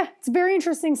 But yeah, it's very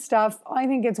interesting stuff. I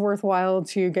think it's worthwhile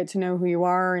to get to know who you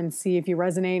are and see if you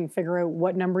resonate and figure out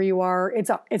what number you are.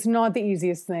 It's not the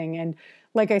easiest thing. And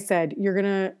like I said, you're going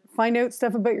to find out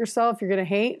stuff about yourself you're going to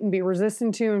hate and be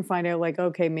resistant to, and find out like,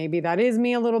 okay, maybe that is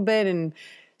me a little bit, and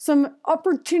some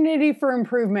opportunity for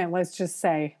improvement, let's just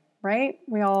say, right?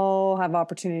 We all have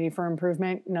opportunity for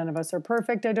improvement. None of us are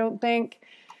perfect, I don't think.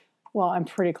 Well, I'm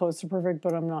pretty close to perfect,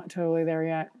 but I'm not totally there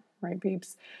yet. Right,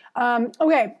 peeps?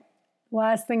 Okay.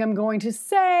 Last thing I'm going to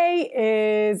say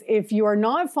is if you are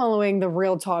not following the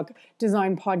Real Talk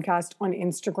Design Podcast on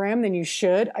Instagram, then you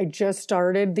should. I just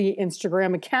started the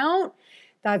Instagram account.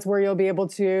 That's where you'll be able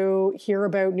to hear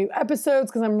about new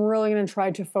episodes, because I'm really going to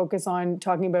try to focus on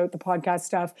talking about the podcast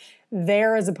stuff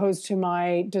there as opposed to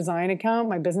my design account,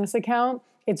 my business account.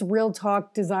 It's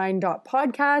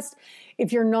realtalkdesign.podcast.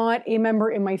 If you're not a member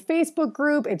in my Facebook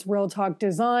group, it's Real Talk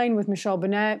Design with Michelle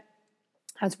Bennett.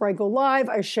 That's where I go live.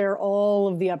 I share all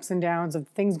of the ups and downs of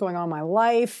things going on in my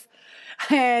life.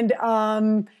 And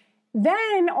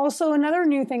then also another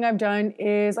new thing I've done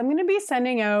is I'm going to be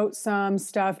sending out some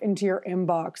stuff into your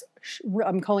inbox.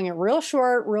 I'm calling it real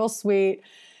short, real sweet.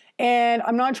 And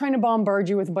I'm not trying to bombard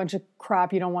you with a bunch of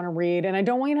crap you don't want to read. And I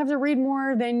don't want you to have to read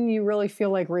more than you really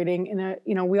feel like reading.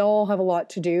 We all have a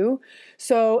lot to do.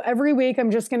 So every week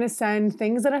I'm just going to send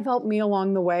things that have helped me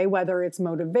along the way, whether it's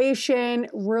motivation,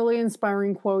 really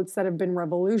inspiring quotes that have been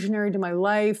revolutionary to my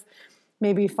life,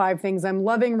 maybe 5 things I'm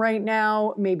loving right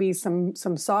now, maybe some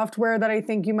software that I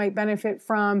think you might benefit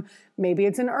from. Maybe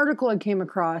it's an article I came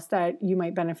across that you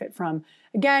might benefit from.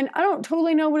 Again, I don't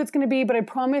totally know what it's going to be, but I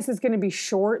promise it's going to be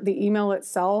short, the email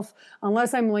itself,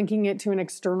 unless I'm linking it to an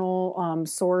external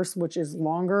source, which is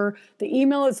longer. The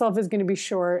email itself is going to be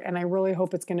short, and I really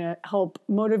hope it's going to help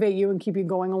motivate you and keep you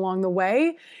going along the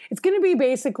way. It's going to be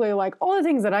basically like all the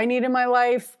things that I need in my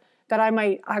life that I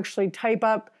might actually type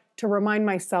up to remind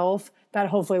myself that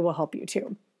hopefully will help you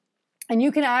too. And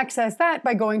you can access that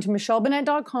by going to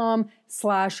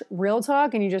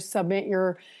michellebennett.com/realtalk, and you just submit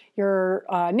your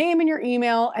name and your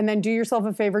email, and then do yourself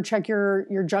a favor, check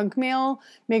your junk mail.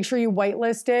 Make sure you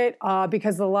whitelist it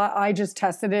because I just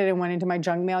tested it and went into my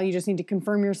junk mail. You just need to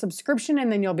confirm your subscription, and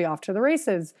then you'll be off to the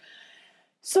races.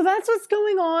 So that's what's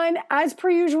going on. As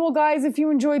per usual, guys, if you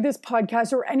enjoyed this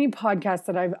podcast or any podcast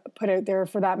that I've put out there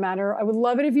for that matter, I would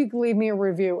love it if you could leave me a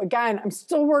review. Again, I'm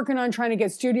still working on trying to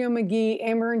get Studio McGee,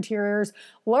 Amber Interiors,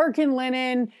 Larkin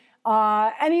Linen,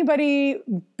 anybody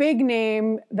big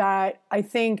name that I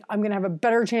think I'm going to have a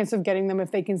better chance of getting them if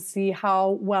they can see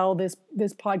how well this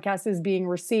podcast is being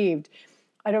received.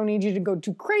 I don't need you to go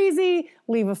too crazy.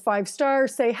 Leave a 5-star.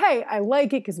 Say, hey, I like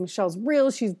it because Michelle's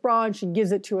real. She's raw and she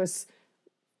gives it to us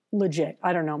legit.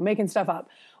 I don't know, making stuff up.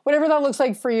 Whatever that looks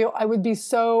like for you, I would be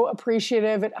so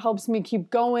appreciative. It helps me keep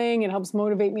going. It helps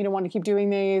motivate me to want to keep doing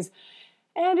these.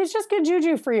 And it's just good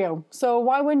juju for you. So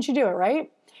why wouldn't you do it,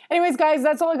 right? Anyways, guys,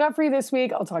 that's all I got for you this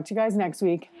week. I'll talk to you guys next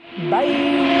week.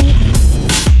 Bye.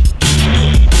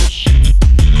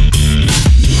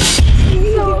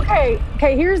 So, okay,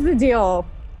 here's the deal.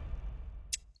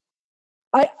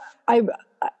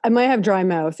 I might have dry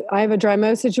mouth. I have a dry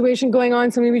mouth situation going on,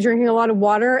 so I'm going to be drinking a lot of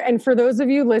water. And for those of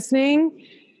you listening,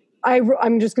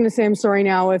 I'm just going to say I'm sorry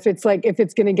now. If it's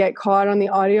going to get caught on the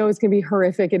audio, it's going to be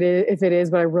horrific if it is,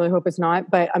 but I really hope it's not.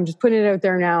 But I'm just putting it out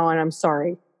there now, and I'm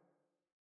sorry.